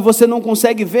algo que você não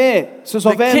consegue ver. Você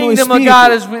só The vê no kingdom of Espírito.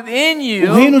 God is within you.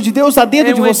 O reino de Deus está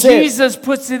dentro And de when você. Jesus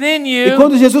puts it in you, E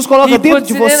quando Jesus coloca He dentro puts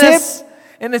de it in você, us,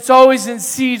 and it's always in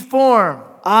seed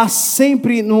form. há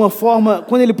sempre numa forma,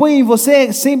 quando ele põe em você,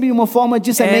 é sempre uma forma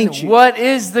de semente. And what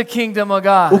is the kingdom of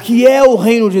God? O que é o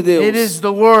reino de Deus? It is the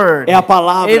Word. É a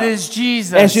palavra. It is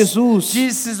Jesus. É Jesus.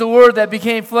 Jesus is the Word that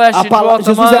became flesh and dwelt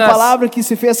Jesus among é a us. palavra que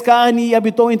se fez carne e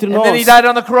habitou entre And then He nós. died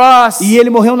on the cross. E ele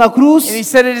morreu na cruz. And He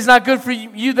said, "It is not good for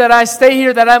you that I stay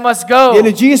here, that I must go. E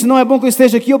ele disse, não é bom que eu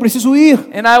esteja aqui, eu preciso ir.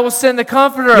 And I will send the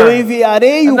Comforter." Eu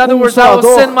enviarei o In other words, I will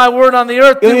send Consolador. my word on the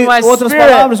earth through my Outras Spirit.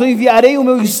 palavras, eu enviarei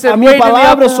said, a minha "Wait in the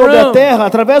palavra upper sobre a room. terra,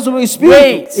 através do meu Espírito.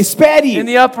 Wait in Espere.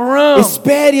 the upper room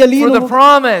Espere ali for the no,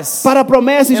 promise. para a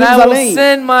promessa em And I will Jerusalém.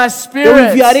 send my Eu Spirit.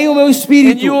 enviarei o meu And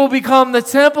Espírito. you will become the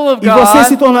temple of E você se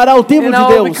God. tornará o templo And de I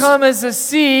will Deus. become as a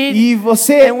seed. E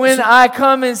você And when I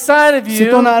come inside of se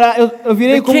you, tornará, eu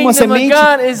virei the como uma kingdom of semente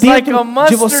God is like a dentro de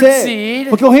mustard você. seed.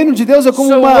 Porque o reino de Deus é como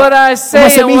So what I say uma and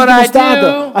semente what de I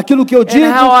mostarda. do Aquilo que eu digo,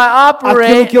 and how I operate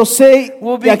aquilo que eu sei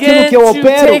will e aquilo begin que eu to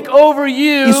opero, take over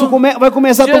you, isso vai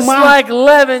começar a just tomar. like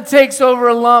leaven takes over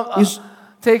a lump, Isso-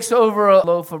 takes over a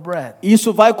loaf of bread.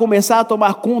 Isso vai começar a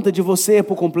tomar conta de você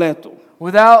por completo.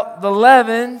 Without the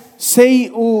leaven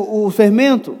Sem o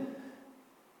fermento,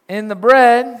 In the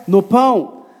bread, No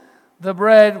pão, the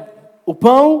bread o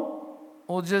pão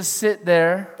will just sit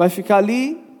there vai ficar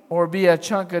ali or be a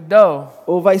chunk of dough.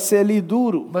 ou vai ser ali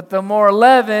duro. But the more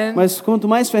leaven, Mas quanto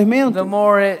mais the fermento,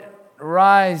 more it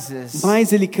rises.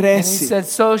 mais ele And he cresce. said,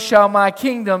 so shall my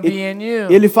kingdom be in you.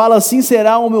 Ele fala, assim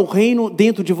será o meu reino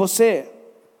dentro de você.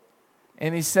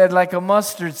 And he said, like a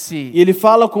mustard seed. E ele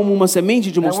fala como uma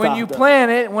semente de And when you mostarda. plant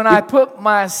it, when I put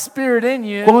my spirit in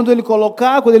you, Quando ele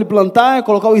plantar,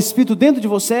 colocar o Espírito dentro de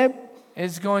você,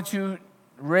 it's going to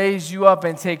raise you up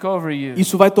and take over you.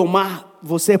 isso vai tomar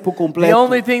você por The completo.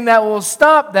 only thing that will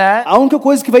stop that A única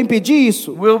coisa que vai impedir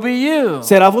isso will be you.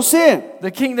 será você. The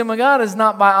kingdom of God is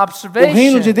not by O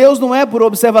reino de observation. Deus não é por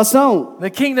observação. The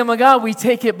kingdom of God, we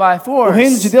take it by O force.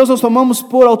 reino de Deus nós tomamos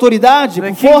por autoridade, The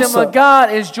por kingdom força. of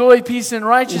God is joy, peace, and O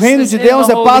reino righteousness de in Deus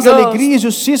the é Holy paz, Ghost. alegria e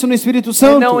justiça no Espírito And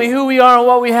Santo. knowing who we are and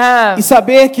what we have. E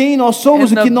saber quem nós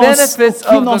somos And e o que the nós benefits of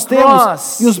temos the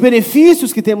cross. e os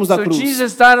benefícios que temos da So cruz.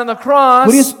 Jesus died on the cross.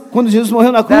 Por isso, quando Jesus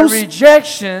morreu na That cruz,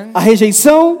 rejection a rejeição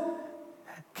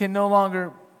can no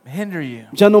longer hinder you.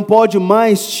 já não pode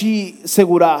mais te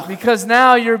segurar. Because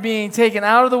now you're being taken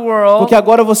out of the world Porque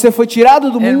agora você foi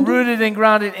tirado do and mundo rooted and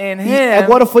grounded in e Him.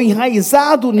 agora foi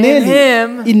enraizado nele.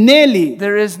 Him, E nele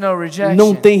There is no rejection.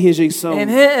 não tem rejeição. In Him,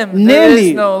 there Nele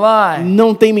is no lie.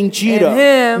 não tem mentira.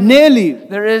 In Him, Nele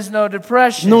There is no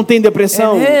depression. não tem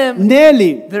depressão. In Him,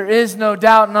 Nele There is no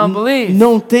doubt and unbelief.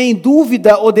 não tem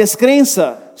dúvida ou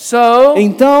descrença. So,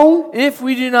 Então, if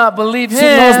we do not believe se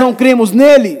nós não Him, cremos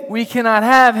nele, we cannot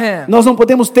have Him. nós não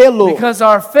podemos tê-lo. Because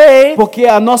our faith Porque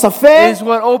a nossa fé is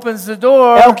what opens the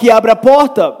door é o que abre a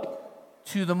porta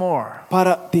to the more.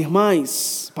 para ter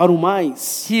mais, para o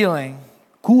mais. Healing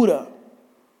Cura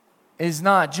is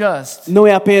not just não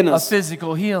é a apenas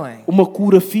physical healing. uma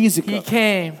cura He física.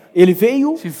 came Ele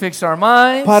veio to fix our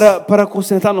minds, para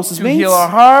concentrar nossas to mentes, heal our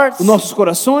hearts, os nossos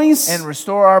corações and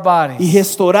restore our e bodies.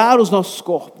 restaurar os nossos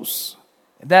corpos.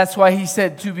 That's why He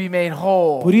said to be made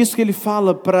whole Por isso que ele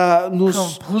fala para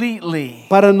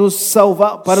nos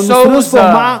salvar, para nos Soza.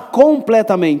 transformar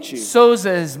completamente.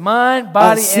 Soza is mind,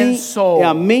 body, Assim and soul. é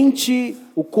a mente,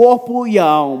 o corpo e a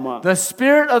alma. The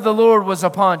Spirit of the Lord was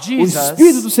upon O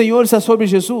Espírito do Jesus, Senhor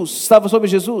estava sobre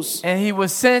Jesus, and He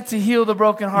was sent to heal the e ele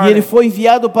brokenhearted, foi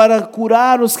enviado para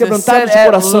curar os to quebrantados set de at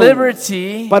coração,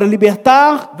 liberty para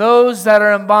libertar those that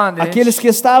are in bondage, aqueles que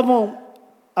estavam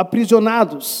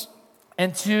aprisionados and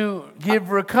to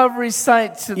give recovery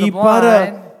sight to the e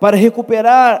blind, para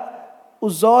recuperar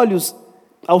os olhos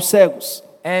aos cegos,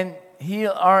 and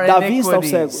heal our dar vista aos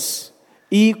iniquities. cegos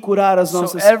e curar as So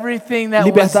nossas, everything that was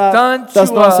libertar done das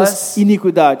to nossas us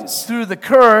iniquidades. through the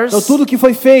curse, Então tudo que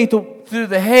foi feito, through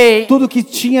the hate, tudo que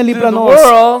tinha ali through para the nós,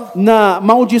 world, na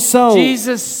maldição,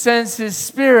 Jesus sends His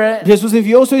Spirit Jesus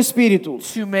enviou o seu Espírito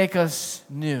to make us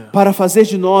new. para fazer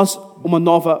de nós uma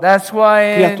nova. That's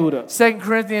why in criatura. 2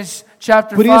 Corinthians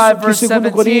chapter Por 5 isso que verse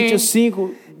 2 Coríntios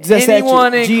 17 5:17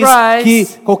 anyone in diz Christ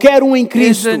que qualquer um em is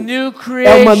Cristo a new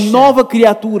é uma creation. nova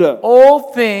criatura. All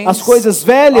things As coisas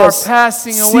velhas are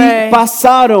passing se away,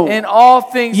 passaram and all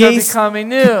things e are eis becoming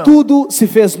que new. tudo se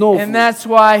fez novo. And that's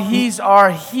why He's our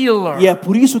healer. E é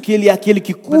por isso que ele é aquele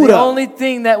que But the cura. only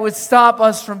thing that would stop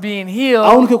us from being A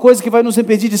healed única coisa que vai nos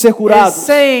impedir de ser is curados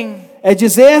saying, é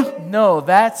dizer no,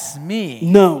 that's me.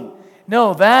 não.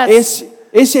 No, that's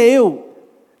Esse é eu.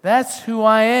 who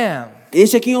I am.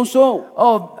 Esse é quem eu sou.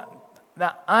 Oh,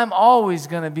 I'm always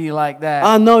going to be like that.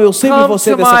 Ah, não, eu sempre Come vou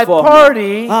ser to dessa my forma.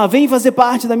 party Ah, vem fazer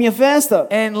parte da minha festa.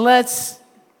 and let's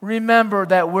remember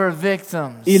that we're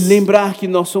victims. E lembrar que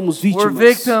nós somos We're vítimas.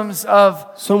 victims of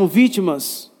Somos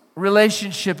vítimas.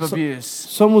 relationship abuse.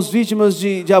 Somos vítimas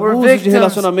de We're abuso de victims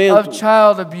relacionamento. of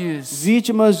child abuse.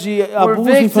 Vítimas de We're abuso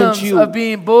victims infantil. of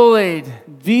being bullied.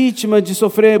 Vítima de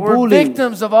sofrer We're bullying.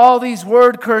 victims of all these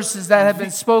word curses that have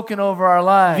been spoken over our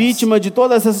lives. Vítima de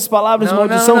todas essas palavras de No,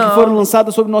 maldição no, que no. foram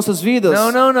lançadas sobre nossas vidas.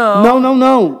 No, no, no. Não, não,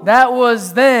 não. That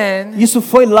was then. Isso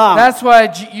foi lá. That's why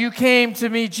you came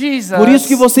to meet Jesus Por isso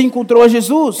que você encontrou a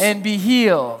Jesus and be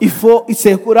healed. e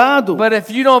ser curado. But if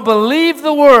you don't believe the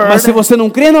word, Mas se você não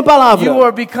crê na palavra, you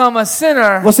will become a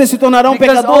sinner. você se tornará um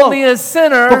Because pecador. only a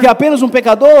sinner Porque apenas um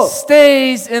pecador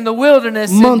stays in the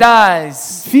wilderness Man- and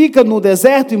dies. fica no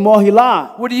deserto e morre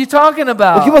lá. What are you talking O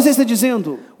about? que você está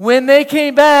dizendo? When they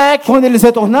came back, Quando eles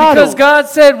retornaram, because God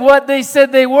said what they said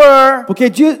they were, porque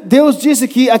Deus disse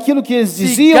que aquilo que eles see,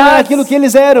 diziam era aquilo que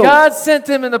eles eram. God sent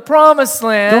them in the promised Então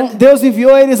land Deus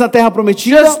enviou eles à terra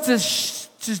prometida just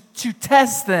to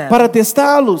test them, para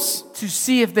testá-los, to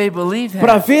see if they believe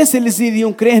para him. ver se eles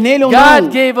iriam crer nele ou God não.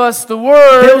 gave us the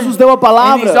word, Deus nos deu a and He's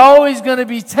palavra always going to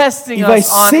be testing e vai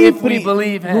us on if we sempre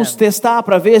believe Him. nos testar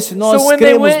para ver se nós So when they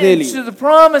cremos went nele. into the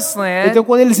promised land, Então,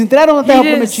 quando eles entraram na He terra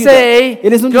didn't prometida, say,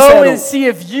 eles não go disseram, and see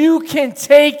if you can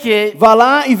take it. vá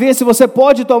lá e vê se você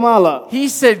pode tomá-la. He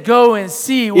said, go and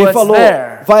see Ele what's falou,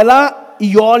 there. vai lá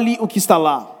e olhe o que está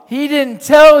lá. He didn't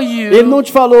tell Ele não you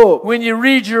te falou, when you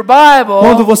read your Bible,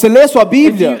 quando você lê sua if you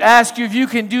Bíblia, ask you if you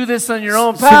can do this on your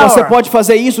own se você power. pode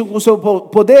fazer isso com o seu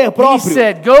poder He próprio.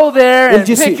 said, go there Ele and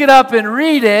disse, pick it up and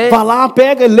read it. Vá lá,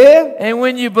 pega, lê, And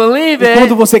when you believe e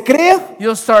quando it, você crê,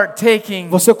 you'll start taking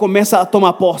você começa a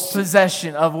tomar posse.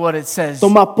 possession of what it says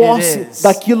Tomar it posse is.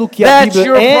 daquilo que a That's Bíblia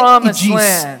your é e promised diz.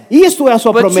 land. Isto é a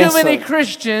sua But too promessa. many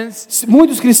Christians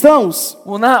Muitos cristãos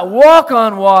will not walk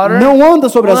on water, não andam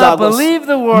sobre will as not águas, believe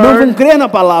the não vão word, crer na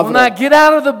will palavra, not get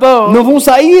out of the boat não vão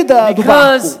sair do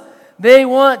because barco, they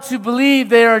want to believe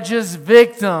they are just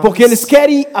victims. porque eles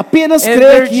querem apenas And crer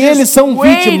they're que just eles são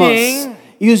vítimas. waiting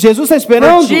E Jesus está for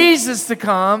esperando, Jesus to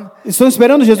come estão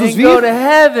esperando Jesus and go to vir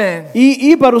heaven. e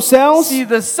ir para os céus. See,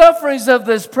 the sufferings of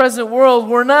this present world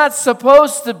were not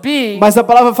supposed to be Mas a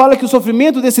palavra fala que o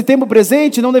sofrimento desse tempo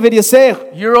presente não deveria ser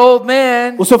your old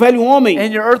man o seu velho homem, and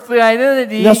your earthly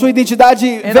identity na sua identidade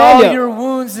and all velha your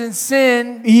wounds and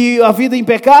sin. e a vida em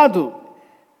pecado.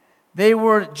 They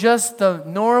were just the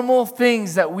normal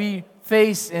things that we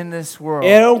face in this world.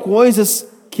 Eram coisas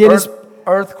que eles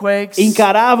Earthquakes,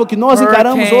 encaravam, que nós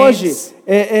encaramos hurricanes,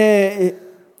 hoje.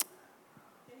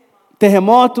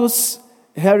 Terremotos,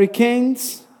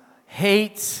 hurricanes,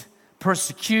 hate,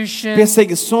 persecution,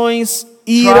 perseguições,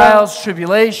 ira, trials,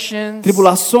 tribulations.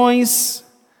 tribulações.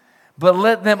 But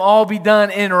let them all be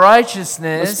done in Mas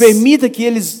righteousness, permita que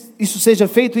isso seja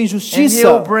feito em and He'll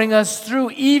justiça bring us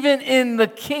through even in the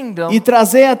kingdom. e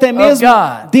trazer até mesmo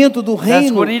God. dentro do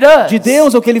reino what he does. de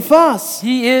Deus é o que Ele faz.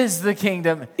 He is the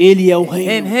kingdom. Ele é o In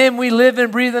reino. Him we live and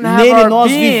breathe and have Nele our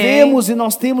nós being, vivemos e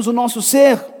nós temos o nosso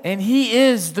ser. and He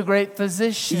is the great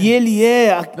physician. E Ele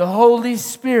The Holy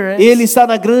Spirit Ele está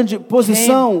na grande came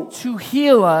posição. to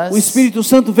heal us O Espírito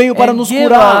Santo veio para and nos give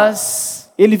curar.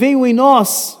 us Ele veio em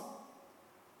nós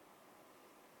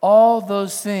all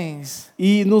those things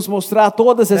e nos mostrar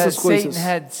todas that essas Satan coisas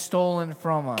had stolen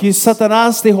from us. que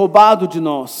Satanás tem roubado de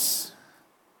nós.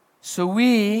 So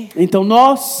we Então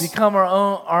nós become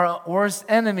our worst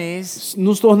enemies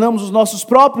nos tornamos os nossos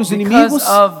próprios because inimigos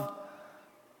of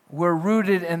we're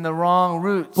rooted in the wrong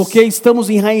roots. porque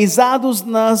estamos enraizados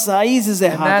nas raízes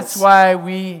And that's erradas. why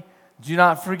we do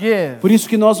not forgive, Por isso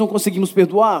que nós não conseguimos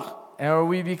perdoar or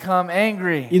we become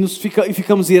angry. e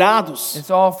ficamos irados. It's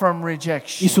all from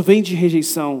rejection. Isso vem de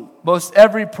rejeição. Most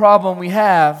every problem we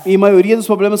have E a maioria dos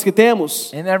problemas que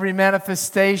temos and every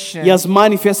manifestation e as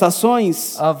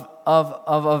manifestações of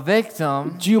a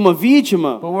victim, de uma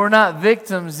vítima, but we're not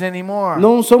victims anymore.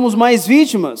 não somos mais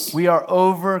vítimas. We are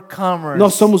overcomers.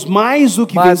 Nós somos mais do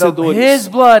que by His vencedores.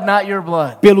 blood, not your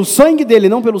blood. Pelo sangue dele,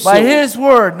 não pelo seu. By His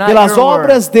word, not Pelas your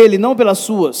obras dele, não pelas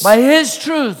suas. word. By His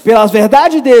truth, Pelas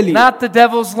verdades dele, not the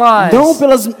devil's lies. não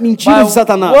pelas mentiras By de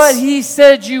Satanás. what He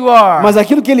said you are. Mas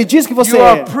aquilo que ele diz que você You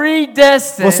are é.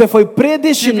 predestined Você foi to be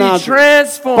predestinado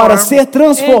transformed para ser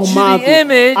transformado into the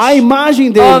image à imagem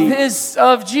of dele,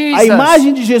 of Jesus. a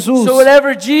imagem de Jesus. So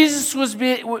whatever Jesus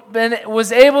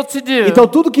was able to do, Então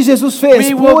tudo que Jesus fez,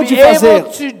 we will pôde be fazer. able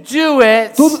to do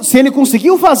it Tudo, se ele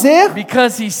conseguiu fazer,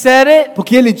 because He said it.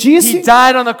 porque ele He disse,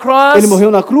 died on the cross ele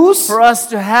morreu na cruz for us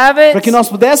to have it. para que nós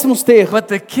pudéssemos ter. But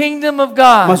the kingdom of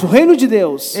Mas God o reino de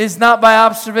Deus is not by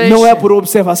observation. não é por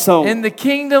observação. In the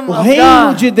kingdom O of reino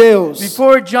God, de Deus,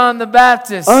 before John the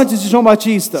Baptist antes de João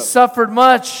Batista suffered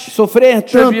much sofrer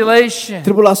tanto tribulation.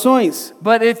 tribulações,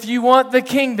 But if you want the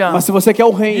kingdom, mas se você quer o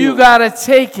you reino, gotta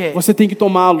take it. você tem que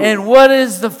tomá-lo. And what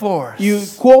is the force? E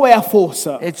qual é a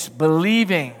força? It's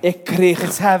believing. É crer,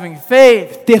 It's having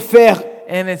faith. ter fé,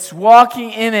 And it's walking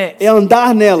in it. é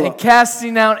andar nela And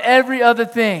casting down every other e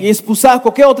thing. expulsar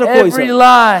qualquer outra coisa, Every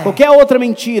lie. qualquer outra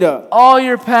mentira, All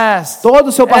your past. todo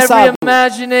o seu Every passado,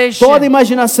 imagination toda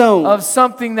imaginação of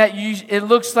something that it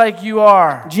looks like you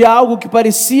are. de algo que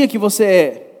parecia que você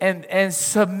é And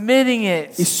submitting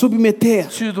it e submeter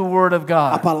to the Word of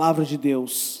a God. palavra de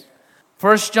Deus.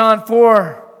 1 John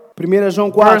 4, 1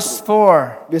 João verse 4,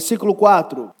 4. versículo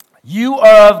 4. You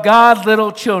are of God,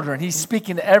 little children. He's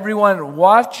speaking to everyone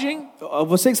watching.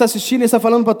 Você que está assistindo, ele está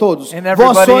falando para todos. And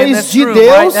Vós everybody in sois this de room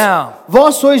Deus, right now.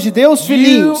 vós sois de Deus, You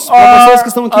filhinhos. Para vocês que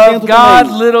estão aqui are dentro of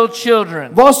God, também. little children.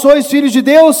 Vós sois filhos de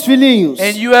Deus, filhinhos.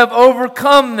 And you have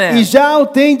overcome E them. já o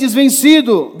tendes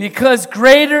vencido. Because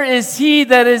greater is he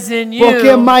that is in Porque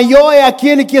you maior é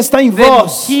aquele que está em than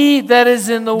vós he that is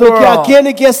in the do que world.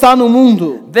 aquele que está no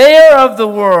mundo. They are of the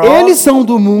world. Eles são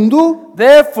do mundo,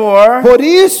 Therefore, por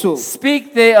isso speak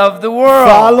they of the world.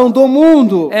 falam do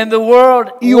mundo And the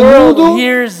world, E o mundo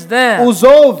hears them. os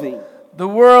ouvem. The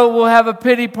world will have a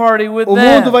pity party with O them.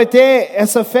 mundo vai ter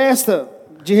essa festa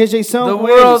de rejeição The com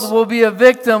world eles. will be a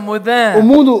victim with O them.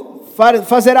 mundo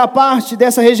fazerá parte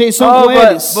dessa rejeição Oh, com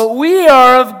eles. but we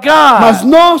are of Mas God.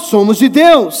 nós somos de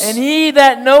Deus. And he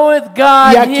that knoweth E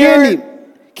God, aquele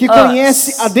que us.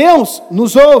 conhece a Deus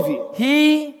nos ouve.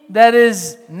 he that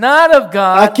is not of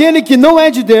God, Aquele que não é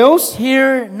de Deus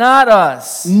hear not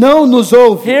us. não nos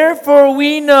ouve. Herefore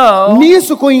we know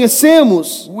Nisso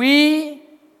conhecemos,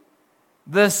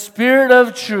 the spirit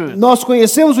of truth nós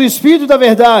conhecemos o espírito da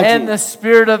verdade and the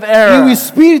spirit of e o error,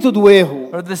 espírito do erro,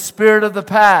 or the spirit of the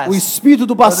past, o espírito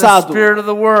do or the passado, spirit of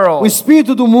the o world.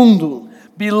 espírito do mundo.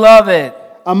 Beloved,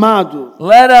 Amado,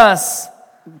 let us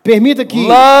permita que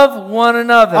love one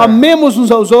another, amemos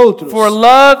uns aos outros, for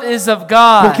love is of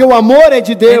God, porque o amor é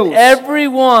de Deus. and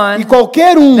everyone E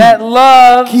qualquer that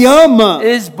loves que ama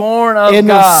is born of é God.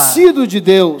 nascido de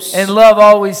Deus And love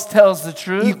always tells the e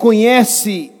truth.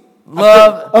 conhece,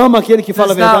 Love ama aquele que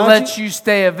fala a does not verdade. let you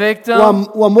stay a victim.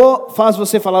 O amor faz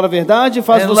você falar a verdade,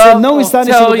 faz And você love não will estar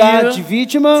nesse tell lugar you de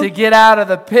vítima, to get out of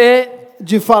the pit.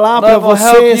 de falar para Love will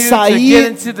help você you to get sair,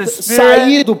 into the spirit.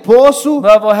 sair do poço,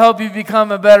 Love will help you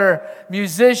become a better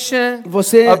musician,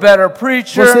 Você- a better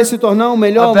preacher, você se tornar um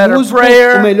melhor a better músico,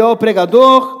 prayer, um melhor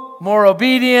pregador, more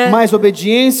obedient. mais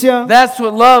obediência. That's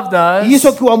what love does. E isso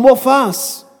é o que o amor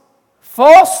faz.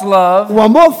 False love O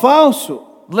amor falso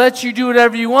lets you do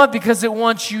whatever you want because it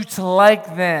wants you to like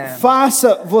them.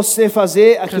 faça você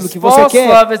fazer aquilo Because que você false quer,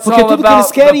 love, it's porque all tudo que eles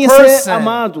about querem é the ser person.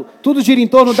 amado. Tudo gira em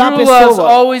torno da True love is pessoa.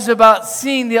 always about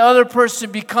seeing the other person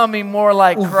becoming more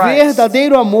like O Christ.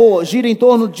 verdadeiro amor gira em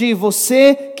torno de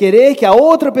você querer que a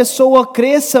outra pessoa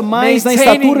cresça mais na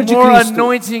estatura Maintaining de more Cristo.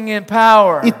 anointing and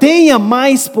power. E tenha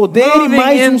mais poder e Moving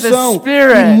mais in the unção.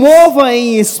 Spirit. E mova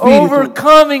em espírito.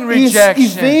 Overcoming E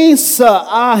rejection. vença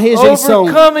a rejeição.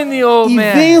 Overcoming the old E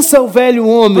man. vença o velho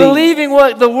homem. Believing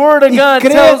what the Word of E God crê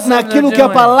tells them naquilo to que a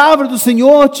do. palavra do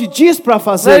Senhor te diz para Letting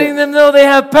fazer. them know they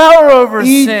have power over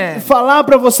E sin. falar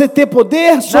para você ter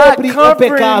poder Not sobre o comforting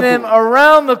pecado. them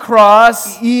around the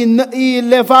cross, E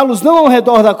levá-los não ao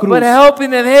redor da cruz, but helping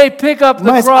them, hey, pick up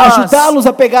the mas cross. ajudá-los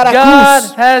a pegar a God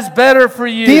cruz. has better for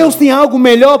you. Deus tem algo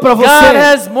melhor para God você.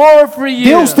 has more for you.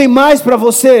 Deus tem mais para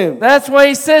você. That's why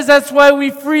he says that's why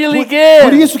we freely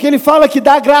Por give. isso que ele fala que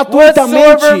dá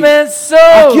Whatsoever gratuitamente. man sows,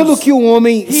 Aquilo que o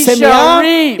homem he shall semear,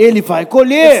 reap. ele vai It's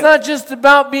colher. not just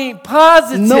about being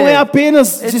positive. Não é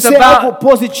apenas de It's ser about algo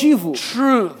positivo.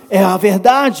 truth. É a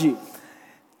verdade.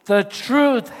 The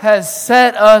truth has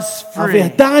set us A free.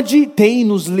 verdade tem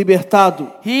nos libertado.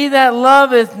 He that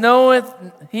loveth knoweth,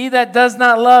 he that does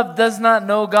not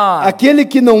know God. Aquele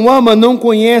que não ama não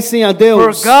conhecem a For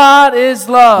Deus. God is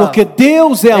love, Porque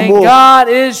Deus é and amor. God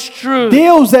is truth.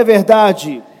 Deus é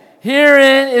verdade.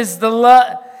 Herein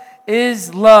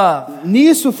is love,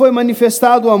 Nisso foi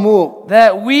manifestado o amor.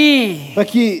 that we Para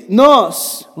que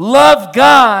nós love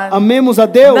God, amemos a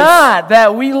Deus. not that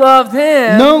we loved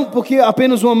Him, Não porque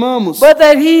apenas o amamos, but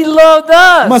that He loved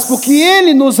us, mas porque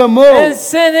Ele nos amou and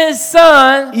sent His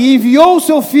Son e enviou o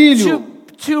seu Filho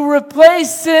to replace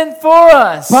sin for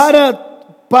us.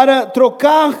 para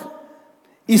trocar,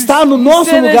 estar no He nosso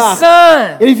sent His lugar.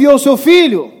 Son Ele enviou o seu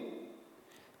Filho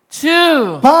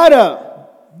to para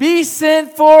be sin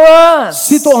for us.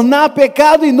 se tornar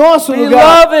pecado em nosso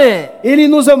lugar. Beloved, Ele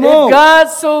nos amou. if God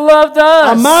so loved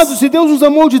us, Amados, se Deus nos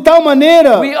amou de tal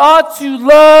maneira, we ought to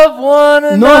love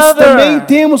one nós another. também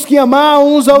temos que amar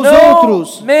uns aos No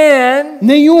outros. man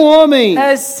Nenhum homem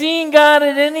has seen God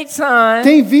at any time.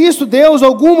 tem visto Deus em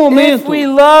algum If momento. we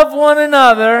love one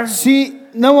another, Se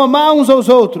não amar uns aos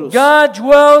outros, God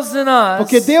dwells in us,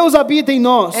 porque Deus habita em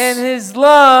nós and His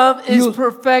love E is o-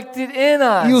 perfected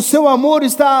in e o us. seu amor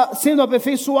está sendo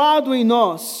aperfeiçoado em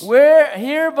nós,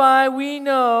 Hereby we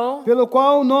know pelo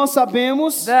qual nós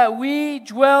sabemos that we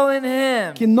dwell in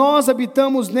Him, que nós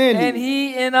habitamos and nele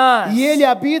He in us, e ele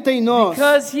habita em nós,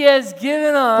 because He has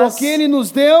given us porque ele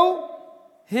nos deu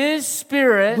His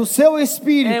Spirit. do seu And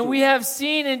Espírito. we have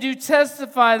seen and do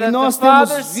testify that the nós temos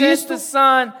Father sent visto- the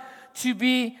Son to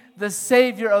be the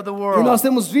Savior of the E world. nós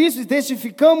temos visto e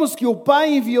testificamos que o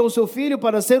Pai enviou seu Filho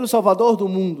para ser o Salvador do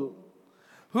mundo.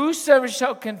 Whosoever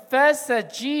shall confess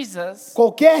that Jesus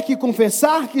Qualquer que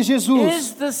confessar que Jesus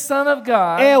is the Son of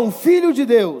God, é o Filho de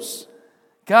Deus,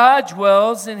 God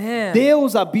dwells in him,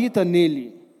 Deus habita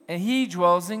nele. and he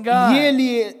dwells in God. E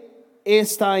ele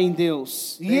está em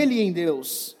Deus. E ele em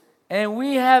Deus. And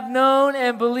we have known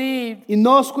and believed E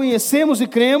nós conhecemos e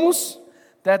cremos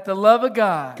that the love of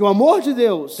God que o amor de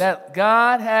Deus, that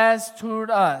God has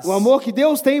toward us, o amor que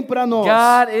Deus tem para nós,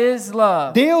 God is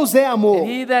love. Deus é amor. And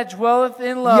he that dwelleth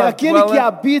in E love aquele que dwelleth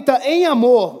habita em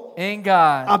amor, in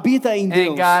God, habita em and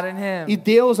Deus. God in him. E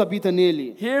Deus habita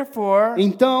nele. Herefore,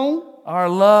 Então, our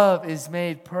love is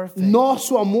made perfect,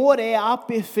 nosso amor é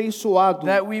aperfeiçoado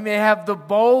that we may have the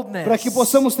boldness para que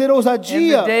possamos ter in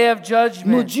ousadia the day of no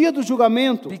judgment, dia do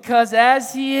julgamento. because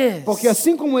as he is, Porque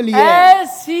assim como ele é,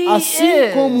 as he assim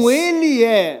is, como ele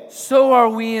é, so are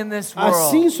we in this world,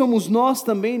 assim somos nós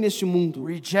também neste mundo.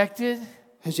 rejected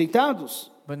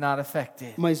Rejeitados, but not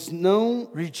affected, mas não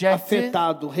Rejected,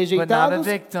 afetado. but not a Rejeitados,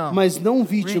 victim. mas não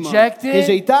vítima. Rejected,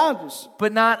 Rejeitados,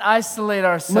 but not isolate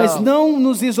mas ourselves, não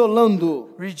nos isolando.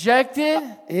 rejected,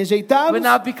 Rejeitados, but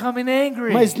not becoming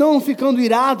angry, mas não ficando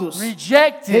irados.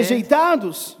 rejected,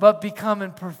 Rejeitados, but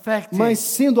becoming perfected mas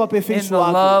sendo in the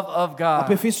aperfeiçoado. love of God.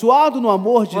 Aperfeiçoado no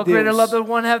amor de What greater love Deus. does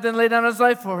one have than lay down his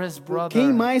life for his brother?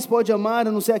 Quem mais pode amar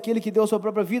a não ser aquele que deu sua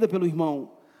própria vida pelo irmão?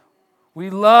 We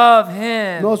love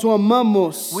him. Nós o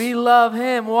amamos. We love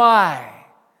him. Why?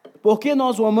 Por que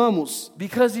nós o amamos?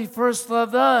 Because he first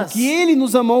loved us Que ele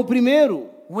nos amou primeiro.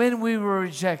 when we were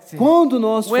rejected, Quando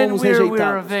nós when fomos we were a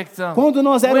rejeitados. victim, Quando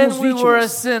nós when éramos we were a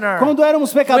vítimas. sinner, Quando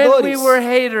éramos when pecadores. we were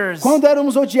haters, Quando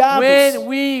éramos odiados. when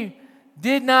we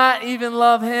did not even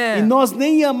love E him. nós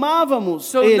nem amávamos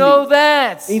So ele. know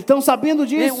that Então, sabendo it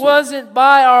disso, wasn't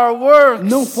by our works,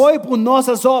 não foi por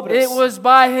nossas obras. it was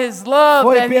by his love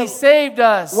Foi that he pelo- saved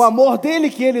us. O amor dele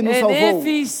que ele nos And salvou. if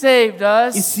he saved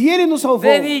us, E se ele nos salvou,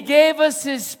 then he gave us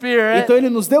his spirit, então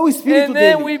ele nos deu o Espírito and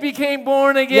then dele. we became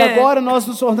born E again. agora nós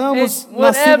nos tornamos And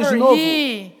nascidos whatever de novo.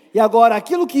 he E agora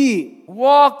aquilo que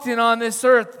walked in on this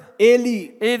earth,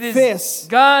 ele it is fez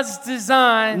God's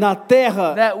design na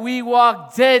terra that we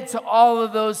walk dead to all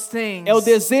of those things é o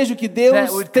desejo que that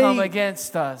Deus would come tem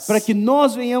against us. para que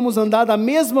nós venhamos andar da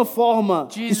mesma forma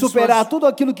e Jesus superar was tudo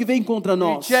aquilo que vem contra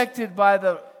nós. Rejected by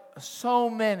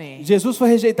so many, Jesus foi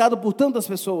rejeitado por tantas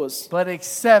pessoas, but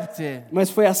accepted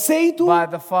mas foi aceito by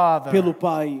the Father. pelo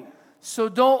Pai. So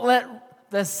don't let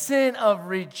the sin of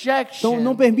rejection Então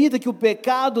não permita que o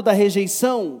pecado da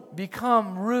rejeição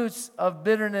become roots of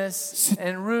bitterness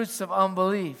and roots of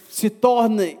unbelief. se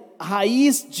torne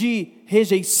raiz de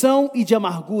rejeição e de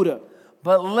amargura.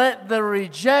 But let the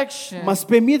rejection Mas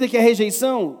permita que a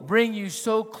rejeição bring you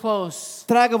so close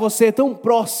traga você tão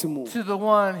próximo to the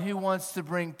one who wants to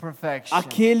bring perfection.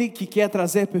 àquele que quer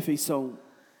trazer perfeição.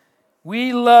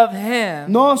 We love him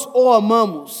Nós o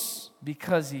amamos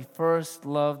because he first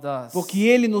loved us. porque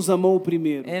ele nos amou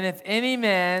primeiro. And if any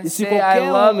man E se say I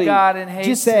qualquer love homem God and hates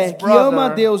his disser que ama a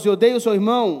brother, Deus e odeia o seu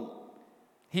irmão,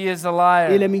 he is a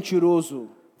liar. ele é mentiroso.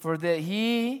 For that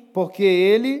he Porque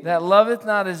ele that loveth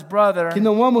not his brother, que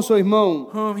não ama o seu irmão,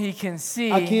 whom he can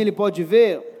see, a quem ele pode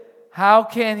ver, how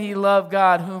can he love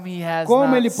God whom he has como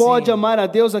not ele pode seen? amar a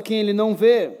Deus a quem ele não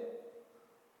vê?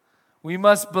 We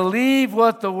must believe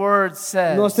what the word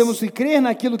says. Nós temos que crer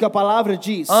naquilo que a palavra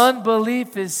diz.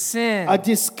 Unbelief is sin. A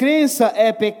descrença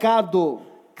é pecado.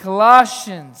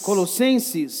 Colossians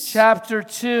Colossenses, chapter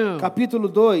 2. capítulo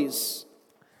 2.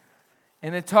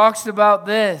 And it talks about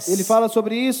this. Ele fala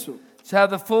sobre isso. To have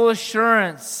the full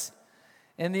assurance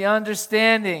and the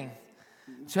understanding.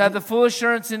 To have the full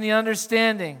assurance and the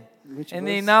understanding Which and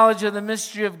the verse? knowledge of the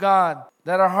mystery of God,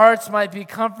 that our hearts might be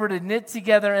comforted, knit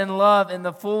together in love, in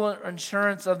the full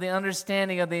assurance of the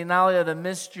understanding of the knowledge of the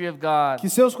mystery of God. Que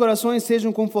seus corações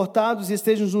sejam confortados e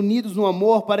estejam unidos no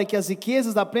amor, para que as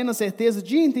riquezas da plena certeza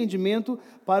de entendimento,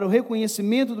 para o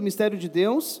reconhecimento do mistério de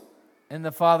Deus And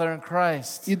the Father in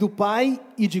Christ. e do Pai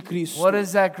e de Cristo. What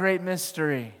is that great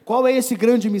mystery? Qual é esse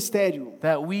grande mistério?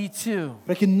 That we too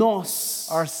Para que nós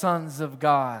are sons of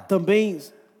God. também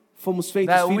fomos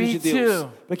feitos That filhos we de Deus. too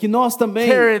Para que nós também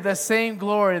Carry the same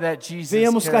glory that Jesus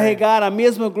venhamos carried. carregar a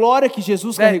mesma glória que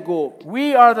Jesus That carregou.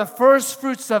 we are the first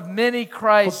fruits of many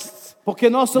Christs, Porque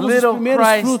nós somos os little primeiros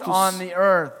Christ frutos on the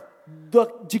earth.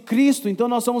 de Cristo, então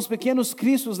nós somos pequenos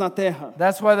Cristos na terra.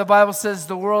 That's why the Bible says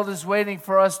the world is waiting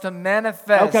for us to É o que a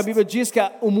manifest Bíblia diz, que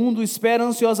o mundo espera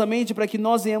ansiosamente para que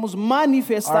nós venhamos our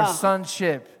manifestar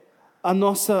sonship. a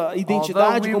nossa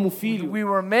identidade como filho. we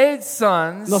were made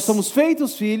sons, Nós somos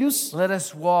feitos filhos let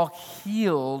us walk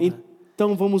healed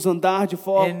Então vamos andar de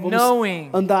forma, And vamos knowing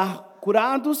andar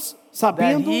curados, that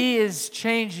sabendo He is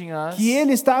changing us, que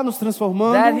Ele está nos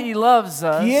transformando, that He loves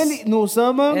us, que Ele nos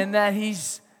ama and that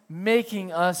He's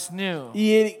making us new.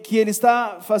 e que Ele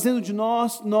está fazendo de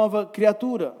nós nova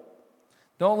criatura.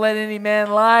 Don't let any man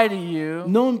lie to you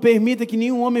Não permita que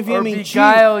nenhum homem venha or mentir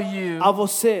beguile you a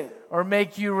você or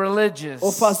make you religious.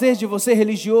 ou fazer de você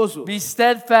religioso. Be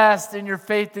steadfast in your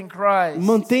faith in Christ.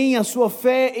 Mantenha a sua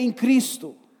fé em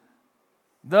Cristo.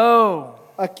 Though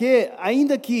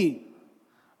Ainda que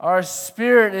our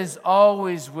spirit is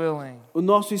always willing, o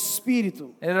nosso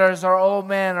espírito it is our old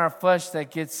man, our flesh that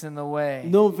gets in the way.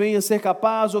 não venha ser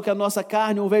capaz ou que a nossa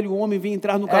carne ou o velho homem venha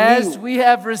entrar no As caminho. we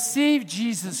have received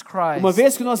Jesus Christ, Uma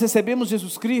vez que nós recebemos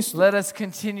Jesus Cristo, let us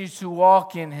continue to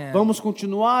walk in Him, vamos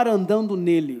continuar andando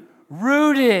nele,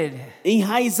 rooted and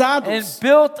enraizados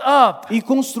built up e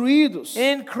construídos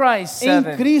in Christ, em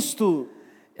 7, Cristo,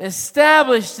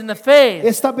 established in the faith,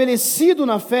 estabelecido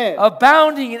na fé,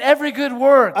 abounding in every good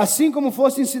work, assim como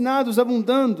fossem ensinados,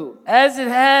 abundando as it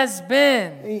has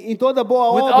been, em toda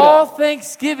boa with all obra,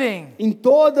 thanksgiving. em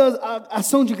toda a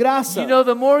ação de graça. You know,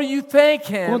 the more you thank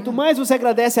Quanto Him, mais você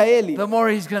agradece a Ele, the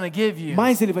more He's going to give you.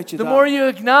 mais Ele vai te The dar. more you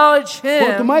acknowledge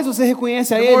Quanto Him, mais você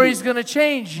reconhece a the more Ele, He's going to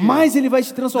change you. mais Ele vai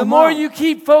te The more transformar. you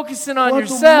keep focusing on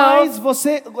Quanto mais yourself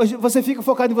você fica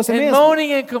focado em você and mesmo,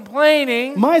 moaning and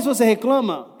complaining mais você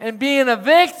reclama and being a em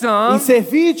victim, ser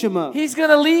vítima. He's going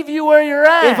to leave you where you're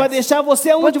Ele vai at. deixar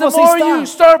você But onde the você more you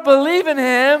está. start believing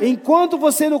Him Enquanto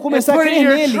você não and começar a putting crer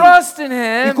your nele trust in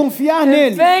e Him confiar and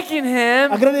nele, thanking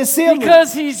Him agradecê-lo,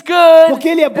 because He's good porque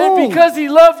Ele é bom, and because He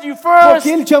loved you first, porque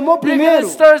Ele te amou you're going primeiro,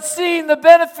 to start seeing the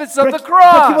benefits of para the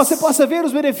que você cross. possa ver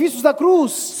os benefícios da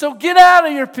cruz. So get out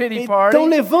of your pity party Então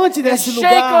levante desse and lugar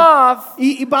shake off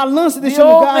e balance desse the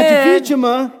old lugar de man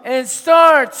vítima and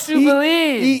start to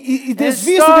believe e and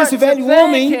desvista start desse to velho thank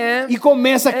homem Him e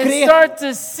comece a and crer, start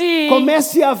to see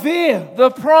comece a ver the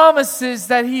promises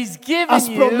that He's given as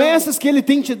you. promessas que Ele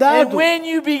tem te And dado. when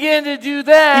you begin to do E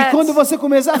that, quando você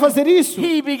começar a fazer isso,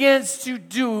 He begins to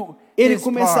do Ele His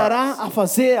começará part. a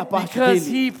fazer a parte Because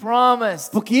dele. He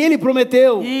promised. Porque Ele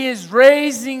prometeu. He is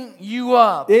raising you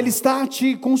up Ele está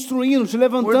te construindo, te where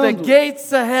the levantando,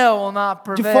 gates of hell will not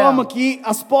de forma prevail. que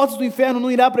as portas do inferno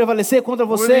não irá prevalecer contra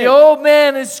Where você. the old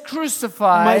man is Mas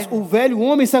crucified o velho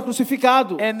homem está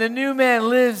crucificado. and the new man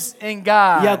lives in E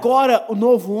God. agora o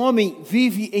novo homem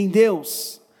vive em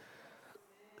Deus.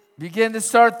 Begin to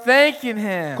start thanking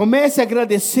Him. Comece a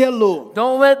agradecê-lo.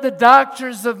 Don't let the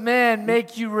doctrines of man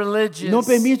make you religious Não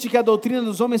permite que a doutrina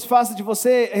dos homens faça de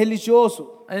você religioso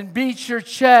and beat your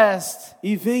chest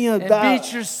e venha and dar,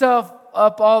 beat yourself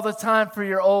up all the time for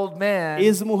your old man.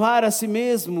 esmurrar a si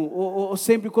mesmo, ou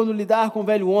sempre quando lidar com o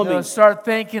velho homem. No, start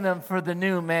thanking Him for the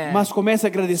new man. Mas comece a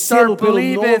agradecê-lo Start pelo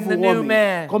believing in novo the new homem.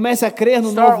 man. Comece a crer no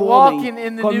Start novo walking homem.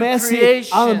 in the new Comece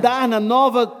creation. a andar na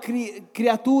nova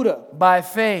criatura By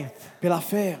faith. pela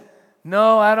fé.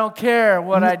 No, I don't care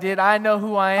what I did. I know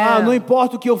who I Ah, não am.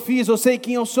 importa o que eu fiz, eu sei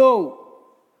quem eu sou.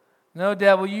 No,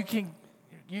 devil, you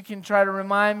can try to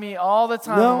remind me all the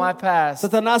time Não, of my past,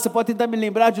 Satanás, você pode tentar me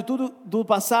lembrar de tudo do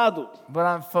passado, but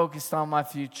I'm focused on my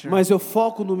future. mas eu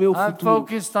foco no meu I'm futuro.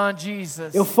 focused on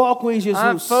Jesus. Eu foco em I'm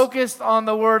Jesus. focused on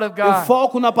the Word of Eu God.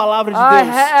 foco na palavra de I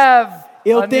Deus. have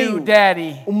Eu a tenho new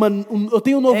daddy, eu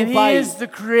tenho um novo and He pai. is the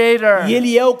creator, E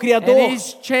Ele é o and Criador.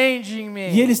 He's changing me.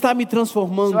 E Ele está me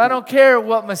transformando. So I don't care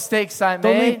what mistakes I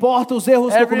Então não made. importa os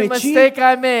erros que eu Every cometi. mistake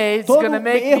I made is Todo going to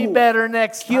make me erro better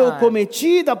next que eu time.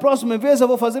 cometi, da próxima vez eu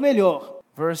vou fazer melhor.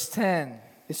 Verse 10,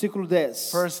 Versículo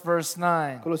 10. verse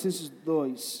 9. Colossenses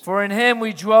 2. For in Him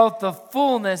we dwelt the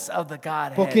fullness of the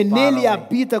Godhead Porque nele bodily.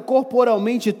 habita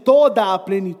corporalmente toda a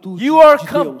plenitude You are de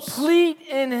Deus. complete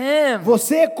in Him,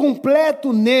 Você é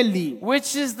completo nele,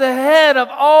 which is the head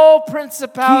of all que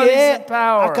principalities é and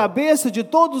power, a cabeça de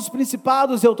todos os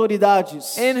principados e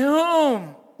autoridades. in whom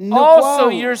No also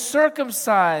qual you're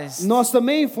circumcised nós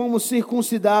também fomos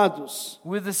circuncidados.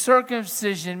 with the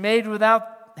circumcision made without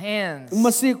hands,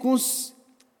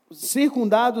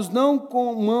 Circundados não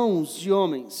com mãos de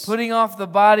homens, putting off the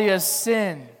body of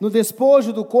sin no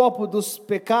despojo do corpo dos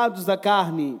pecados da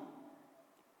carne,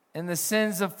 and the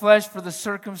sins of flesh for the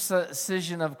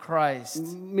circumcision of Christ,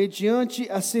 mediante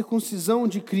a circuncisão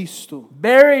de Cristo,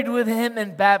 buried with Him in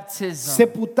baptism,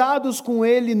 sepultados com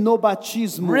ele no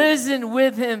batismo, risen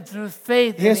with Him through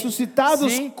faith.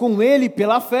 ressuscitados See? com ele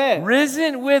pela fé.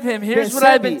 Risen with Him. Here's what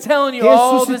I've been telling you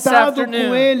all this Ressuscitado com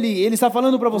afternoon. ele está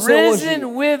falando para você hoje. Risen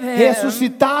with Him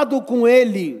Ressuscitado com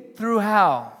ele. through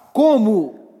how?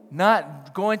 Como? Not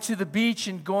going to the beach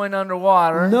and going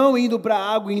underwater Não indo para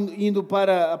a água, indo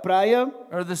para a praia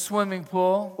or the swimming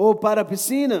pool ou para a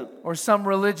piscina or some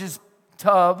religious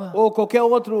tub. ou qualquer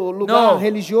outro lugar No.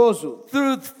 religioso.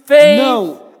 Through faith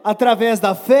Não, através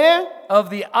da fé of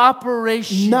the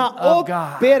operation na of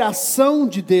God. operação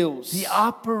de Deus. The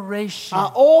operation A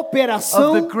of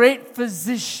operação the great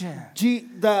physician.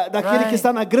 daquele Right. que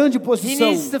está na grande He posição.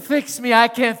 needs to fix me. I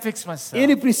can't fix myself.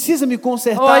 Ele precisa me Oh, I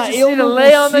consertar. just Eu need to não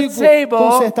lay on the consigo table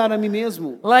consertar a mim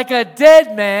mesmo. Like a dead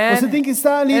man. Você tem que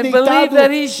estar ali and believe deitado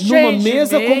that he's numa changing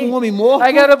mesa me. como um homem morto,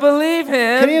 I gotta believe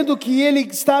him crendo que ele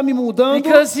está me mudando,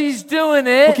 because he's doing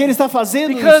it. porque ele está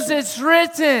fazendo Because isso. it's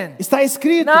written. Está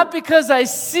escrito. Not because I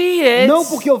see it. Não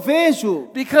porque eu vejo,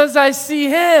 Because I see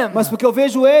him. mas porque eu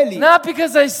vejo ele. Not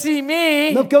because I see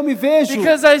me. Não porque eu me vejo,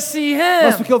 Because I see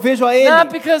mas him. porque eu vejo a ele.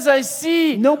 Not because I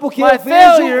see Não porque my eu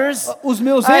failures. vejo os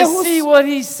meus I erros, see what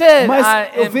he said mas I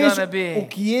eu am vejo gonna o be.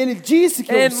 que ele disse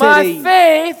que eu And my serei.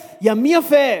 faith E a minha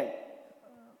fé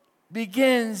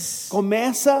begins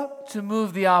começa to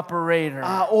move the operator.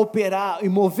 a operar e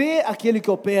mover aquele que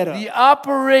opera. The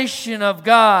operation of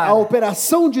A God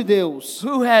operação de Deus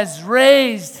who has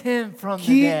raised him from the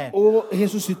que dead. o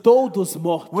ressuscitou dos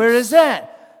mortos. Where is that?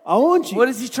 Aonde? What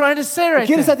is he trying to say O right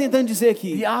que ele está there? tentando dizer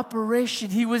aqui? The operation.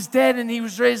 He was dead and he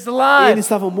was raised alive. Ele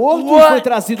estava morto e foi What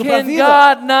trazido para a can vida.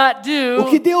 God not do O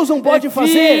que Deus não pode if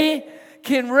fazer? He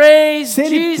can raise Se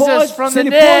ele Jesus pode, from se the ele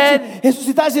dead, pode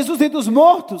ressuscitar Jesus dentre os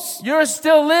mortos, you're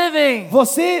still living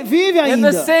você vive in the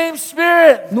ainda. same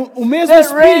spirit O mesmo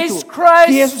that raised Espírito que Christ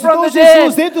ressuscitou from the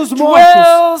Jesus dead dentre os dwells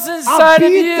mortos inside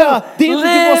of you, habita dentro de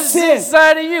lives você,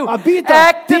 inside of you, habita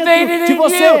activated dentro de in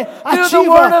você, you through the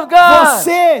Word ativa of God.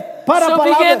 você para a So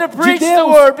begin palavra to de preach the Deus.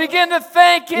 Word, begin to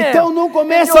thank Him, Então não and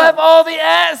começa- you have all the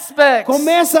aspects.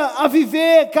 Começa a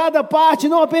viver cada parte,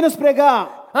 não apenas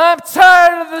pregar. I'm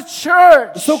tired of the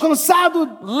church. Estou cansado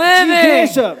de Living,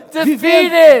 igreja,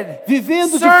 defeated,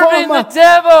 vivendo de serving forma the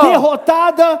devil,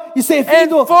 derrotada e and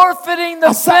servindo forfeiting the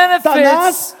a Satanás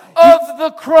benefits of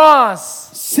the cross.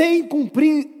 sem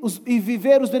cumprir e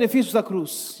viver os benefícios da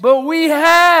cruz. But we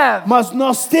have Mas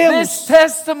nós this temos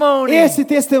testimony, esse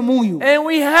testemunho. and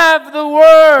we have the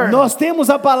word Nós temos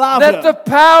a that the palavra para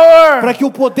power que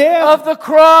o poder of the da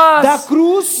cross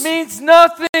cruz means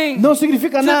nothing não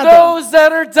significa to nada those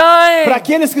that are para dying,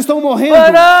 aqueles que estão morrendo,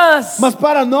 but us mas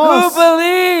para who nós que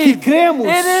believe. cremos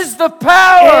It is the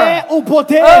power é o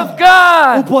poder, of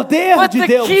God. o poder But de the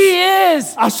Deus. key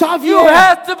is A chave you é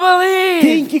have to tem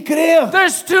believe. que crer,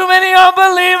 There's too many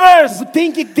unbelievers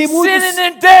tem que ter muitos sitting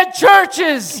in dead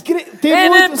churches tem and in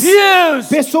muitas pews,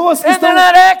 pessoas que and estão they're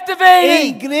not activating em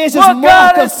igrejas what God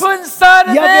has mortas put inside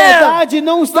of e a them. verdade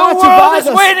não The está world is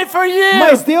ativada, waiting for you.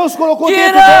 mas Deus colocou Get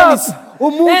dentro up deles. O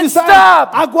mundo and está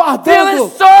stop aguardando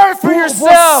feeling sorry for por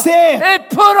yourself você and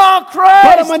put on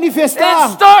para Christ manifestar. and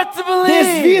start to believe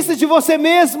Desvista de você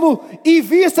mesmo e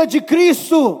vista de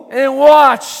Cristo. and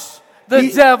watch the E-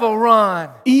 devil run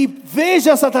E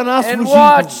veja Satanás and fugindo.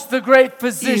 watch the great E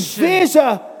physician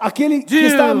veja aquele que do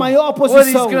está em maior what he's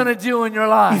posição. going to do in your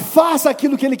E life. faça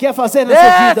aquilo que ele quer fazer na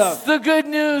sua vida. That's the good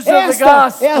news of the Esta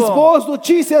é as gospel. boas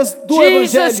notícias do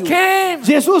Jesus Evangelho. came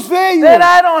Jesus veio that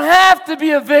I don't have to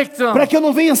be a victim, para que eu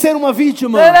não venha ser uma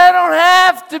vítima, that I don't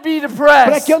have to be para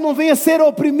depressed, que eu não venha ser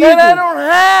oprimido, that I don't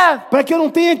have para que eu não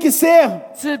tenha que ser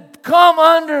to come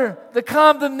under the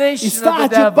condemnation of estar the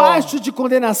devil. debaixo de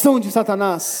condenação de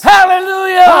Satanás.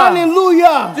 Hallelujah!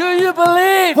 Aleluia! Do you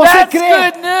believe Você that's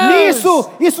crê good news? nisso?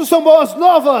 Isso são boas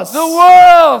novas. The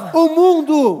world O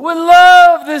mundo would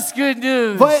love this good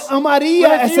news. amaria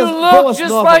But if you essas look boas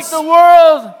just like novas. the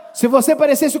world, Se você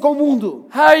parecesse com o mundo,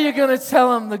 how are you going to tell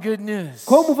them the good news?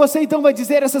 como você então vai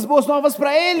dizer essas boas novas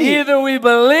para ele? Either we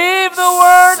believe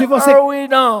the Se word você- or we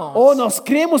don't. Ou nós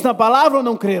cremos na palavra ou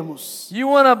não cremos. You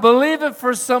want to believe it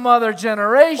for some other Ou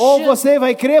generation, você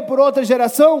vai crer por outra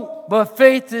geração, but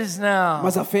faith is now.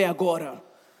 mas a fé é agora.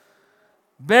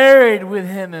 Buried with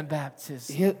him in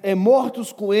baptism.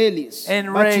 Mortos com eles,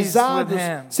 And raised batizados, with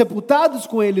him. sepultados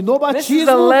com ele no This is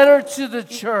a batismo letter to the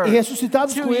church. e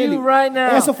ressuscitados to com ele. you right now,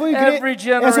 Essa foi, every essa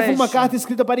foi uma generation. carta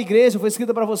escrita para a igreja, foi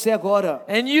escrita para você agora.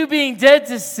 And you being dead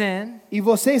to sin E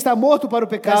você está morto para o has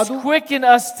pecado, quickened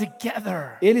us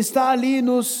together, ele está ali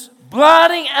nos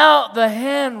blotting out the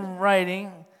handwriting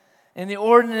and the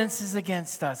ordinances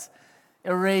against us,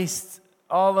 erased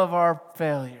all of our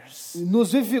failures.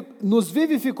 nos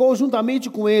vivificou juntamente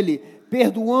com ele,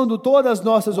 perdoando todas as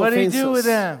nossas What did he do with ofensas.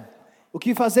 them? O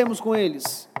que fazemos com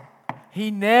eles?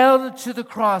 He nailed it to the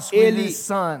cross with Ele, his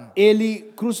son.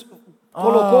 ele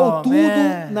colocou Oh, tudo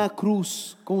man. na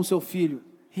cruz com o seu filho.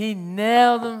 He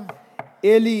nailed them.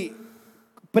 Ele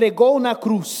pregou na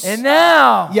cruz. And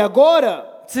now, E agora,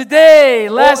 Today,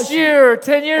 last Hoje, year,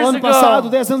 10 years ano passado, ago,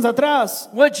 10 anos atrás,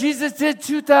 what Jesus did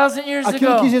 2,000 years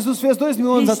aquilo ago. que Jesus fez 2.000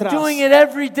 anos He's atrás. doing it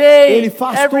every day, Ele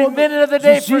faz every todos minute of the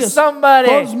day os for dias, somebody.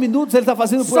 todos os minutos ele está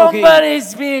fazendo por alguém. Somebody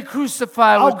is being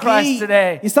crucified with Alguém Christ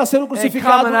today. está sendo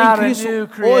crucificado coming out em a Cristo new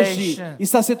hoje, creation.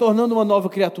 está se tornando uma nova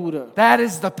criatura. That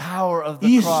is the power of the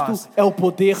Isto cross. é o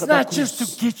poder It's da not just to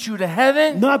cruz. get you to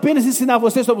heaven. Não é apenas ensinar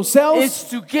você sobre os céus, It's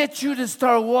to get you to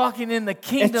start walking in the é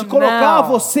kingdom te colocar now.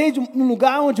 você num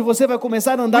lugar onde você vai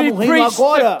começar a andar We no reino preach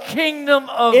agora. the kingdom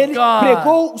of Ele God.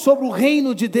 pregou sobre o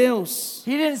reino de Deus.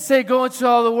 He didn't say go into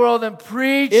all the world and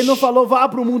preach Ele não falou vá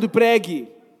para o mundo e pregue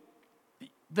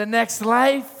the next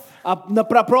life.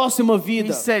 para a próxima He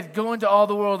vida. said go into all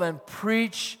the world and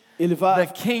preach Ele vai,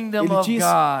 the kingdom ele of diz,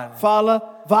 God.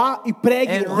 fala, vá e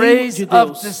pregue And o reino raise de up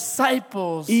Deus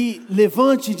disciples e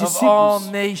levante of all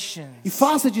discípulos nations. e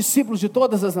faça discípulos de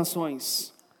todas as nações.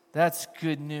 That's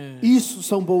good news. Isso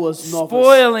são boas novas.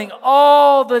 Spoiling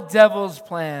all the devil's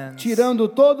plans. Tirando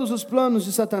todos os planos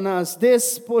de Satanás,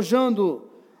 despojando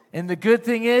And the good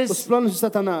thing os is, planos de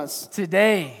Satanás.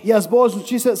 today E as boas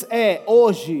notícias é,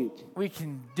 hoje, we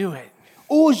can do it.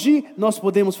 hoje nós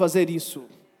podemos fazer isso.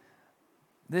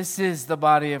 This is the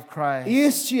body of Christ.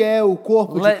 Este é o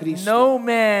corpo de Let Cristo. no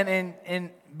man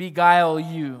beguile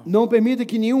you Não permita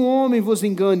que nenhum homem vos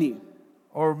engane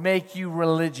or make you ou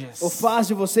religious. faça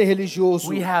de você religioso.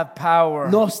 We have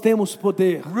power. Nós temos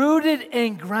poder. Rooted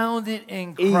and grounded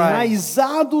in Christ.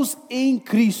 Enraizados em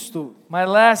Cristo. My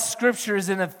last scripture is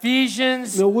in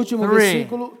Ephesians Meu último 3.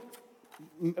 versículo,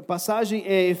 passagem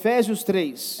é Efésios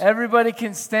 3. Everybody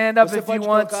can stand up Você if you pode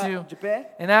want colocar to. de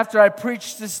pé? And after I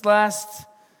preach this last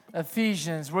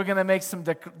Ephesians, we're going to make some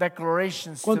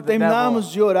declarations to Quando the devil. terminarmos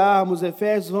de orarmos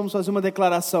Efésios, vamos fazer uma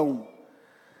declaração.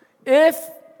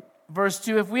 Verse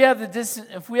 2,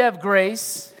 if we have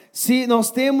grace, Se nós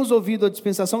temos ouvido a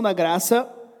dispensação da graça,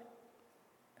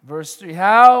 verse 3,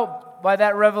 how by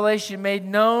that revelation made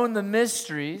known the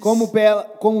mysteries,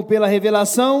 como pela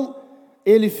revelação,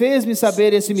 ele fez-me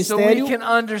saber esse so we mistério, can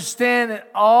understand in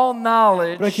all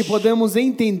knowledge para que podemos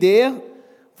entender,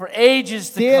 for ages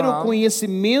to ter o come,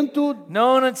 conhecimento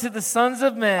known unto the sons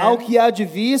of men, ao que há de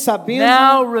vir, now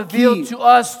sabendo revealed que to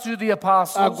us through the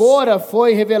apostles agora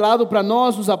foi revelado para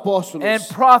nós os apóstolos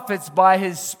and prophets by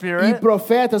his e Spirit,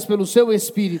 profetas pelo seu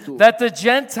Espírito, that the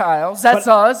Gentiles, that's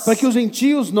us, para que os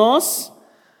gentios, nós,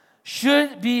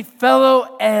 should be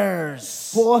fellow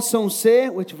heirs. possam ser,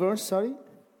 which verse, sorry?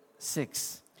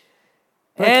 6.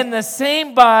 And the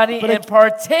same body para and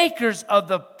partakers of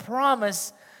the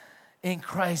promise in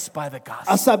Christ by the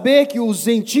gospel. A saber que os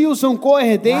gentios são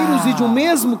co-herdeiros e de um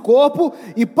mesmo corpo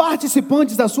e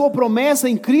participantes da sua promessa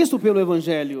em Cristo pelo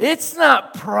Evangelho. It's not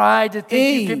pride to think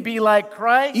Ei, you can be like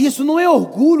Christ. Isso não é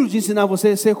orgulho de ensinar você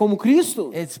a ser como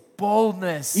Cristo. It's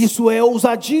boldness. Isso é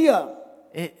ousadia.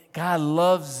 God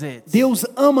loves it. Deus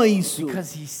ama isso.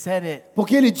 Because he said it.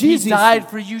 Porque Ele He diz isso. died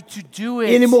for you to do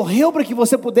it. Ele morreu para que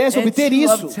você pudesse and obter to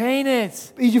isso. obtain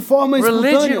it. E de forma Religion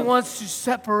espontânea. wants to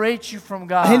separate you from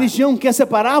A God. religião quer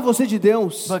separar você de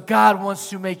Deus. But God wants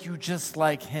to make you just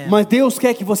like him. Mas Deus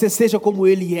quer que você seja como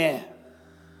Ele é.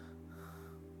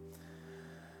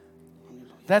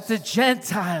 That the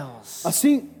Gentiles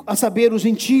Assim, a saber, os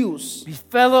gentios be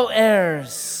fellow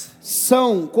heirs,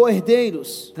 são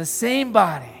co-herdeiros, the same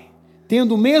body,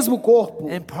 tendo o mesmo corpo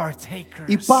and partakers.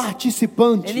 e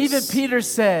participantes. And even Peter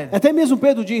said, Até mesmo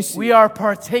Pedro disse, we are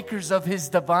partakers of his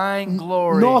divine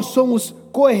glory. nós somos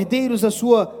co-herdeiros da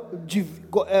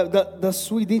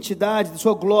sua identidade, da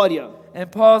sua glória. And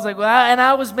Paul's like, well, and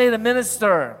I was made a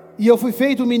minister E eu fui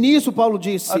feito ministro, Paulo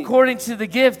disse, according to the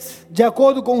gift de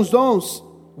acordo com os dons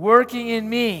working in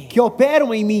me que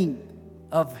operam em mim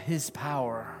of his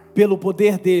power. pelo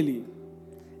poder dele.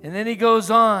 And then he goes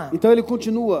on, Então ele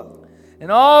continua,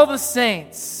 and all the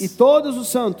saints, e todos os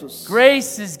santos,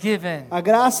 grace is given. a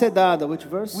graça é dada. Which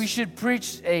verse? We should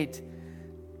preach 8.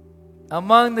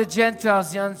 Among the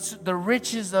Gentiles, the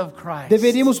riches of Christ.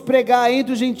 Deveríamos pregar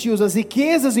entre os gentios as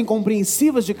riquezas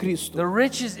incompreensíveis de Cristo. The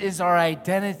riches is our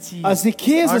identity, As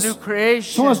riquezas our new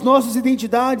creation. são as nossas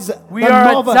identidades We da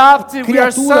are nova adopted, we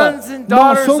are criatura. sons and Nós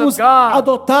daughters somos of God.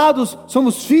 adotados,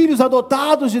 somos filhos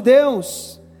adotados de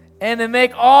Deus. And to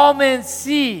make all men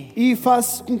see, E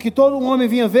faz com que todo homem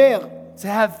venha ver, to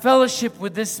have fellowship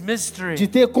with this mystery. de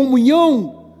ter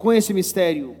comunhão com esse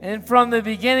mistério. And from the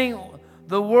beginning,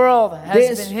 the world has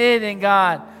Desde- been hid in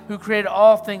God, who created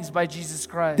all things by Jesus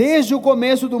Christ. Desde o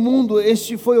começo do mundo,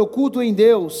 este foi oculto em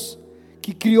Deus,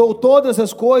 que criou todas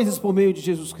as coisas por meio de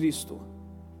Jesus Cristo.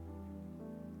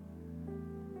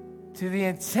 To the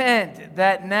intent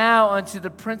that now unto the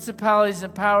principalities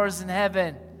and powers in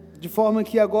heaven De forma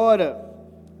que agora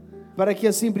para que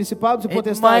assim principados e that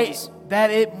potestades,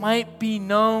 it might be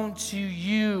known to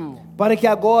you. para que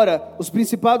agora os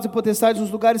principados e potestades nos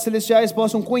lugares celestiais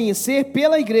possam conhecer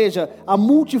pela igreja a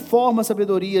multiforme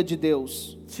sabedoria de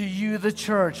Deus. To you, the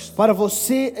church, Para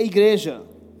você, a igreja,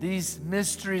 these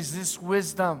mysteries, this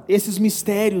wisdom, esses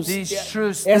mistérios, these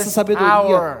truths, essa this sabedoria,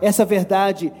 power, essa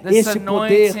verdade, this esse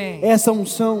poder, anointing, essa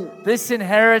unção, this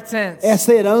inheritance,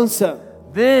 essa herança,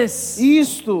 this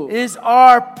isto is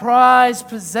our prized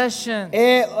possession.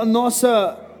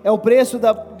 é o preço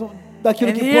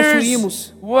daquilo And que here's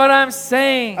possuímos. what I'm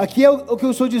saying. Aqui é o que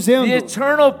eu estou dizendo. The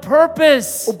eternal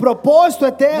purpose O propósito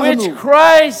eterno which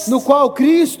Christ, no qual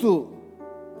Cristo,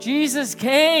 Jesus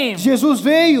came, Jesus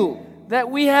veio that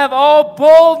we have all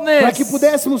boldness para que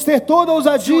pudéssemos ter toda a to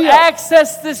ousadia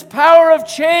access this power of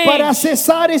change, para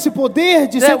acessar esse poder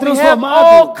de ser that we have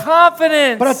all transformado,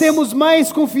 confidence para termos mais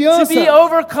to confiança, be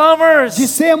overcomers, de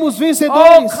sermos all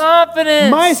vencedores, confidence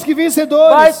mais que by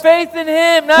vencedores, faith in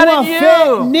Him, com a not in fé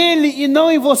you. nele e não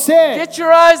em você. Get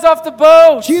your eyes off the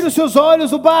boat. Tire os seus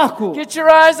olhos do barco, Get your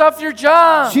eyes off your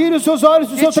job. tire os seus olhos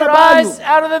do seu Get your trabalho, eyes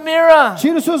out of the mirror.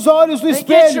 tire os seus olhos do And get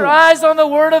your espelho, eyes on the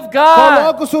Word of God.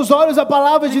 coloque os seus olhos na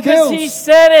palavra de Because He Deus,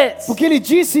 said it. porque ele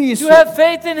disse isso. To have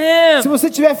faith in Se Him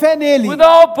você tiver fé nele, with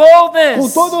all boldness. com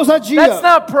toda ousadia, That's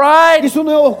not pride. isso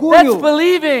não é That's orgulho,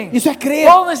 believing. isso é crer,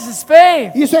 Boldness is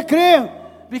faith. isso é crer,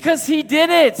 Because He did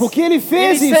it. porque ele And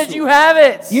fez He said isso, you have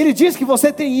it. e ele diz que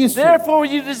você tem isso. Therefore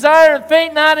you desire and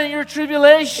faint not in your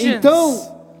tribulations. Então,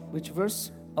 which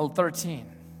verse? Oh, 13.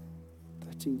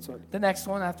 13, sorry. The next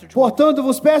one after 12. Portanto,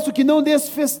 vos peço que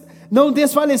não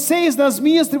desfaleceis nas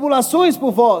minhas tribulações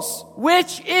por vós,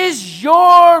 Which is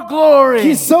your glory.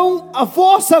 que são a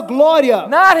vossa glória.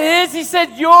 Not His, He said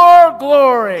your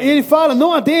glory. Ele fala,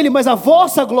 não a dele, mas a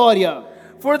vossa glória.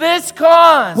 For this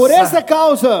cause, Por essa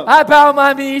causa, I bow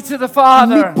my knee to the me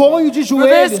Father. ponho de For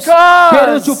joelhos this cause,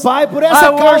 perante o Pai. Por I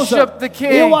essa causa, worship the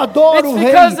King. eu adoro o It's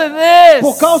Rei. because of this,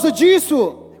 Por causa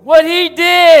disso, what He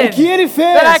did, o que Ele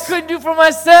that I fez, couldn't do for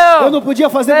myself, eu não podia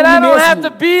fazer that por I mim don't have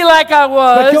to mesmo, be like I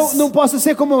para que eu não was, possa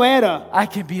ser como eu era, I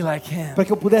can be like Him. para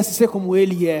que eu pudesse ser como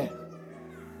Ele é.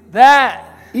 That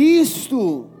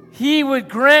Isto He would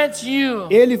grant you,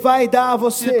 Ele vai dar a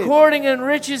você, according in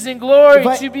riches and glory,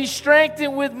 Vai- to be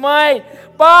strengthened with might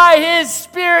by His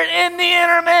Spirit in the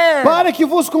inner man. para que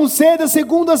vos conceda,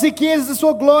 segundo as riquezas de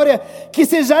sua glória, que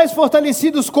sejais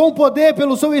fortalecidos com poder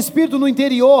pelo seu Espírito no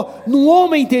interior, no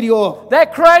homem interior,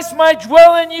 That Christ might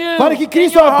dwell in you, para que in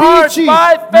Cristo your hearts habite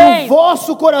by no faith,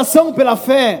 vosso coração pela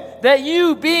fé, that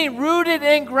you, being rooted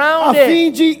and a grounded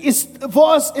fim de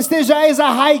vós estejais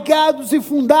arraigados e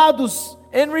fundados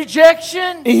in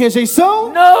rejection, em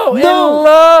rejeição? no, in Não,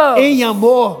 love, em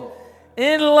amor,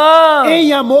 in love,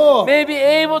 em amor, may be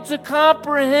able to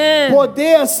comprehend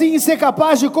poder assim ser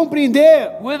capaz de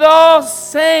compreender with all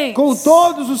saints com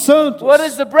todos os santos what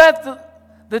is the breadth,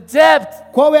 the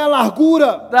depth, qual é a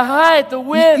largura the height, the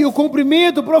e o width,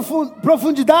 comprimento,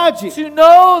 profundidade to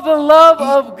know the love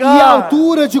of e a God,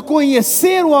 altura de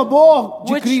conhecer o amor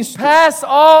de which Cristo, pass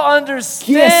all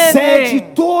que excede understanding,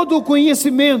 todo o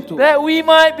conhecimento, that we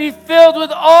might be filled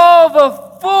with all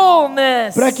the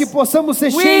fullness. para que possamos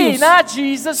ser We, cheios, not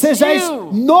Jesus, sejais you.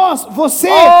 nós, você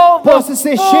All the possa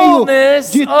ser cheio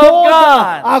fullness de of toda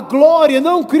God. a glória,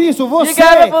 não Cristo, você,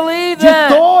 gotta believe de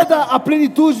that. toda a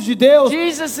plenitude de Deus.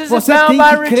 Jesus is Você bound tem by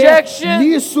que crer rejection.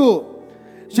 nisso.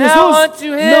 Now Jesus unto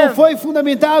him. não foi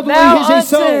fundamentado em Now unto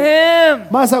rejeição, Him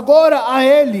mas agora a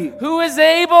Ele, who is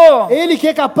able Ele que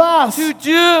é capaz to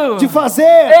do de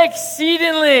fazer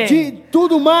exceedingly, de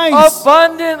tudo mais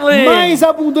abundantly,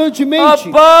 abundantemente,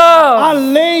 above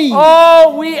além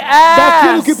all we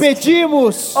daquilo ask, que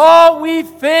pedimos, all we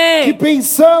que think,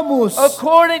 pensamos,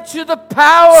 according to the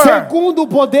power, segundo o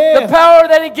the poder, power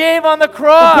that He gave on the o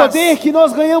cross, poder que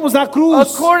nós ganhamos na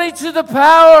cruz, according to the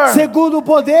power segundo o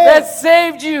poder that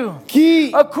saved you,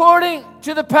 que according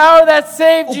to the power that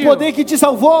saved o you, poder que te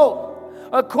salvou,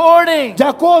 according de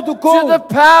acordo com to the o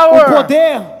power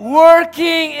poder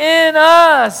working in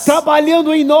us.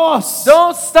 trabalhando em nós.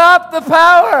 Don't stop the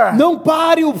power. Não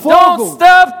pare o Don't fogo,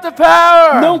 stop the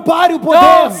power. não pare o Don't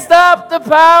poder, stop the não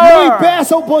power.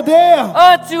 impeça o poder.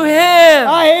 Unto Him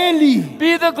A Ele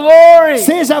be the glory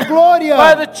seja a glória,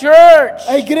 by the church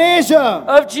a igreja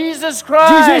of Jesus de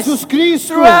Christ Jesus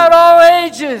Cristo, throughout all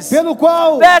ages. pelo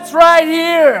qual, That's right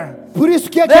here. por isso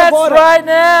que aqui That's agora, right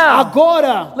now.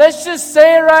 agora, Let's just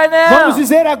say it right vamos now.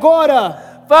 dizer agora,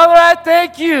 Father, I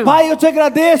thank you. Pai, eu te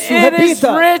agradeço. It is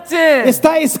Repita. written.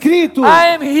 Está escrito.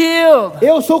 I am healed.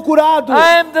 Eu sou curado.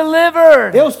 I am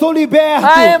delivered. Eu estou liberto.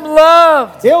 I am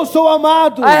loved. Eu sou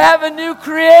amado. I have a new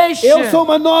creation. Eu sou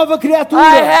uma nova criatura.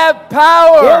 I have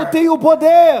power. Eu tenho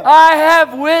poder. I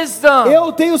have wisdom.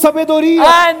 Eu tenho sabedoria.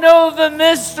 I know the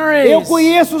mysteries. Eu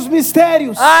conheço os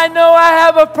mistérios. I know I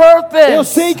have a purpose. Eu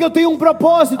sei que eu tenho um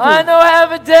propósito. I know I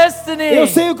have a destiny. Eu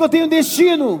sei que eu tenho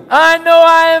destino. I know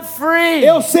I am free.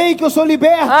 Eu sei que eu sou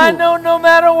liberto. I know no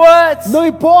matter what Não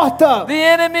importa the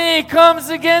enemy comes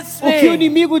against o que o me,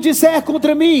 inimigo disser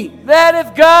contra mim. that if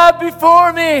God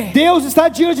before me, Deus está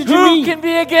diante de who mim. can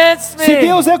be against me? Se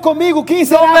Deus é comigo, quem No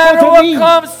será matter contra what mim?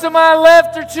 comes to my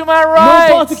left or to my Não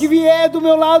importa o right, que vier do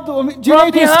meu lado from direito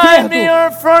ou behind me esquerdo. or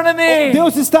in front of me,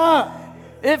 Deus está.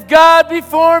 if God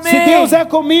before Se Deus me, é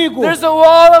comigo, there's a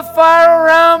wall of fire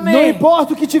around não me,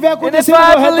 importa o que estiver acontecendo if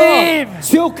I ao meu redor. believe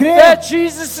Se eu crer that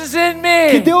Jesus is in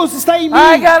que me, Deus está em I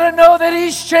mim, gotta know that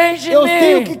He's changing eu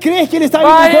tenho que me crer que Ele está me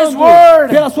by His mudando word,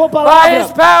 pela Sua by palavra,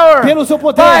 His power, pelo Seu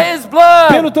poder, by His blood.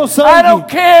 pelo Teu I sangue. don't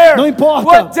care Não importa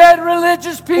what dead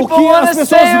religious o people que want as to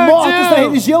pessoas say or mortas da do.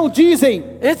 religião dizem.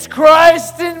 It's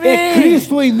Christ in É me,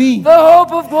 Cristo em mim, the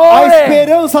hope of a glory.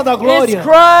 esperança da It's glória.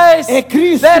 Christ É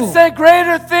Cristo. that said,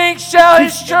 greater things shall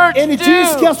His church Ele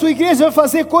diz que do, a sua igreja vai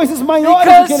fazer coisas maiores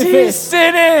do que because Ele He's fez.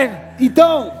 sitting.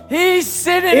 Então, He's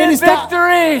sitting Ele in está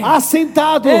victory,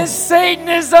 assentado and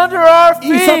Satan is under our e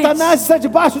feet. Satanás está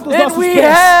debaixo dos And nossos we pés.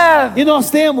 have E nós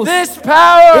temos this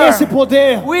power. esse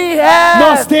poder, We have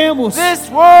nós temos this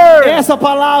word. essa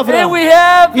palavra, And we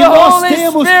have e the nós Holy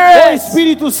temos o Spirit.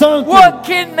 Espírito Santo. What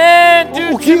can man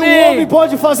do O que to o homem me?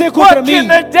 pode fazer contra What mim?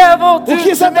 can the devil do O que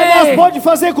to Satanás me? pode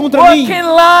fazer contra What mim?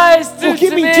 can lies do O que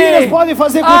to mentiras me? podem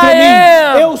fazer contra I mim?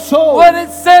 am Eu sou what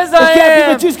it says o que a I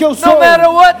Bíblia am. diz que eu No sou. matter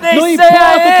what they Não say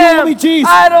importa o que I o am, homem diz.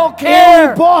 I don't Não care,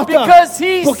 importa, because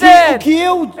He porque said, o que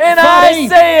eu and farei, I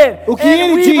say it, o que and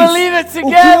Ele we diz, believe it o que eu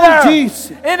together.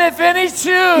 disse, And if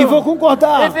any e vou two,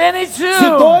 concordar. if any two, Se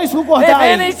dois if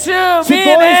concordarem, any two, se me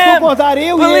dois and him, concordarem,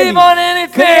 eu e believe ele, on anything,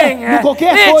 crer em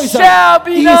qualquer it coisa, shall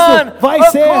be isso done vai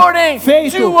ser according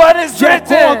feito to what is de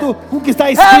written. acordo com o que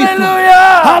está escrito.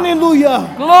 Hallelujah! Aleluia!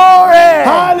 Glory!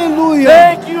 Aleluia!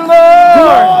 Thank you,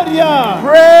 Lord! Glória!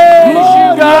 Praise you,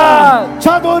 Glória! God! Te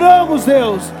adoramos,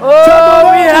 Deus! Te Oh, we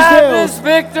adoramos, have Deus! this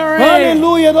victory!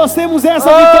 Aleluia! Nós temos essa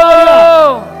vitória!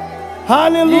 Oh!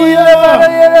 Aleluia!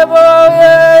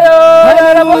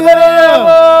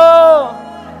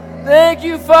 Thank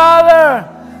you, Father.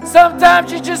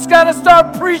 Sometimes you just gotta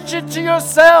start preaching to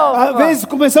yourself. Às vezes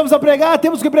começamos a pregar,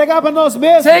 temos que pregar para nós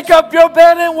mesmos. Take up your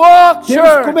bed and walk, Temos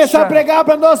que começar a church. pregar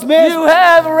para nós mesmos. You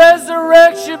have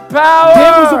resurrection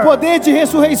Temos o power. poder de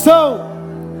ressurreição.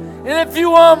 And if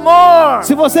you want more,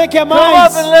 Se você quer come up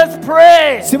mais, and let's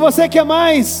pray. se você quer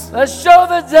mais, Let's show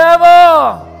the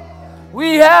devil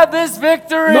we have this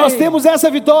victory. nós temos essa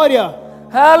vitória.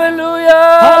 Hallelujah.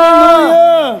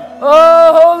 Aleluia!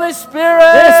 Oh, Holy Spirit.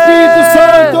 Espírito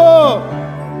Santo!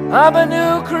 I'm a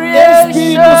new creation.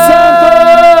 Espírito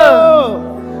Santo!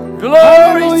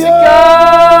 Glory Aleluia. to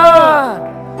God.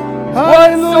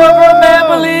 Whatsoever a man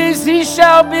Aleluia! believes, he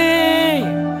shall be.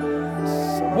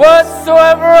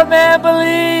 Whatsoever a man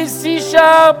believes, he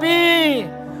shall be.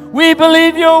 We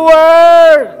believe your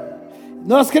word.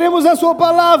 Nós queremos a sua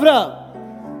palavra.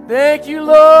 Thank you,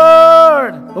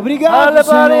 Lord. Obrigado,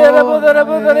 Senhor.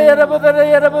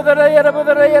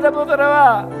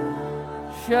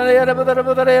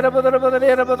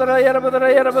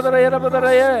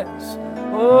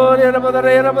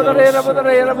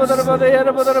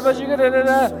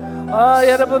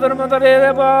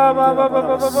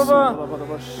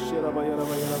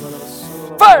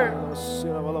 Fire.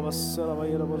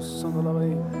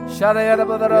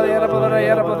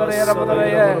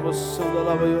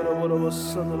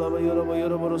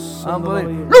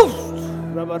 Unbelief. Loose.